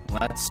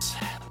 Let's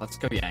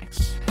go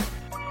Yanks.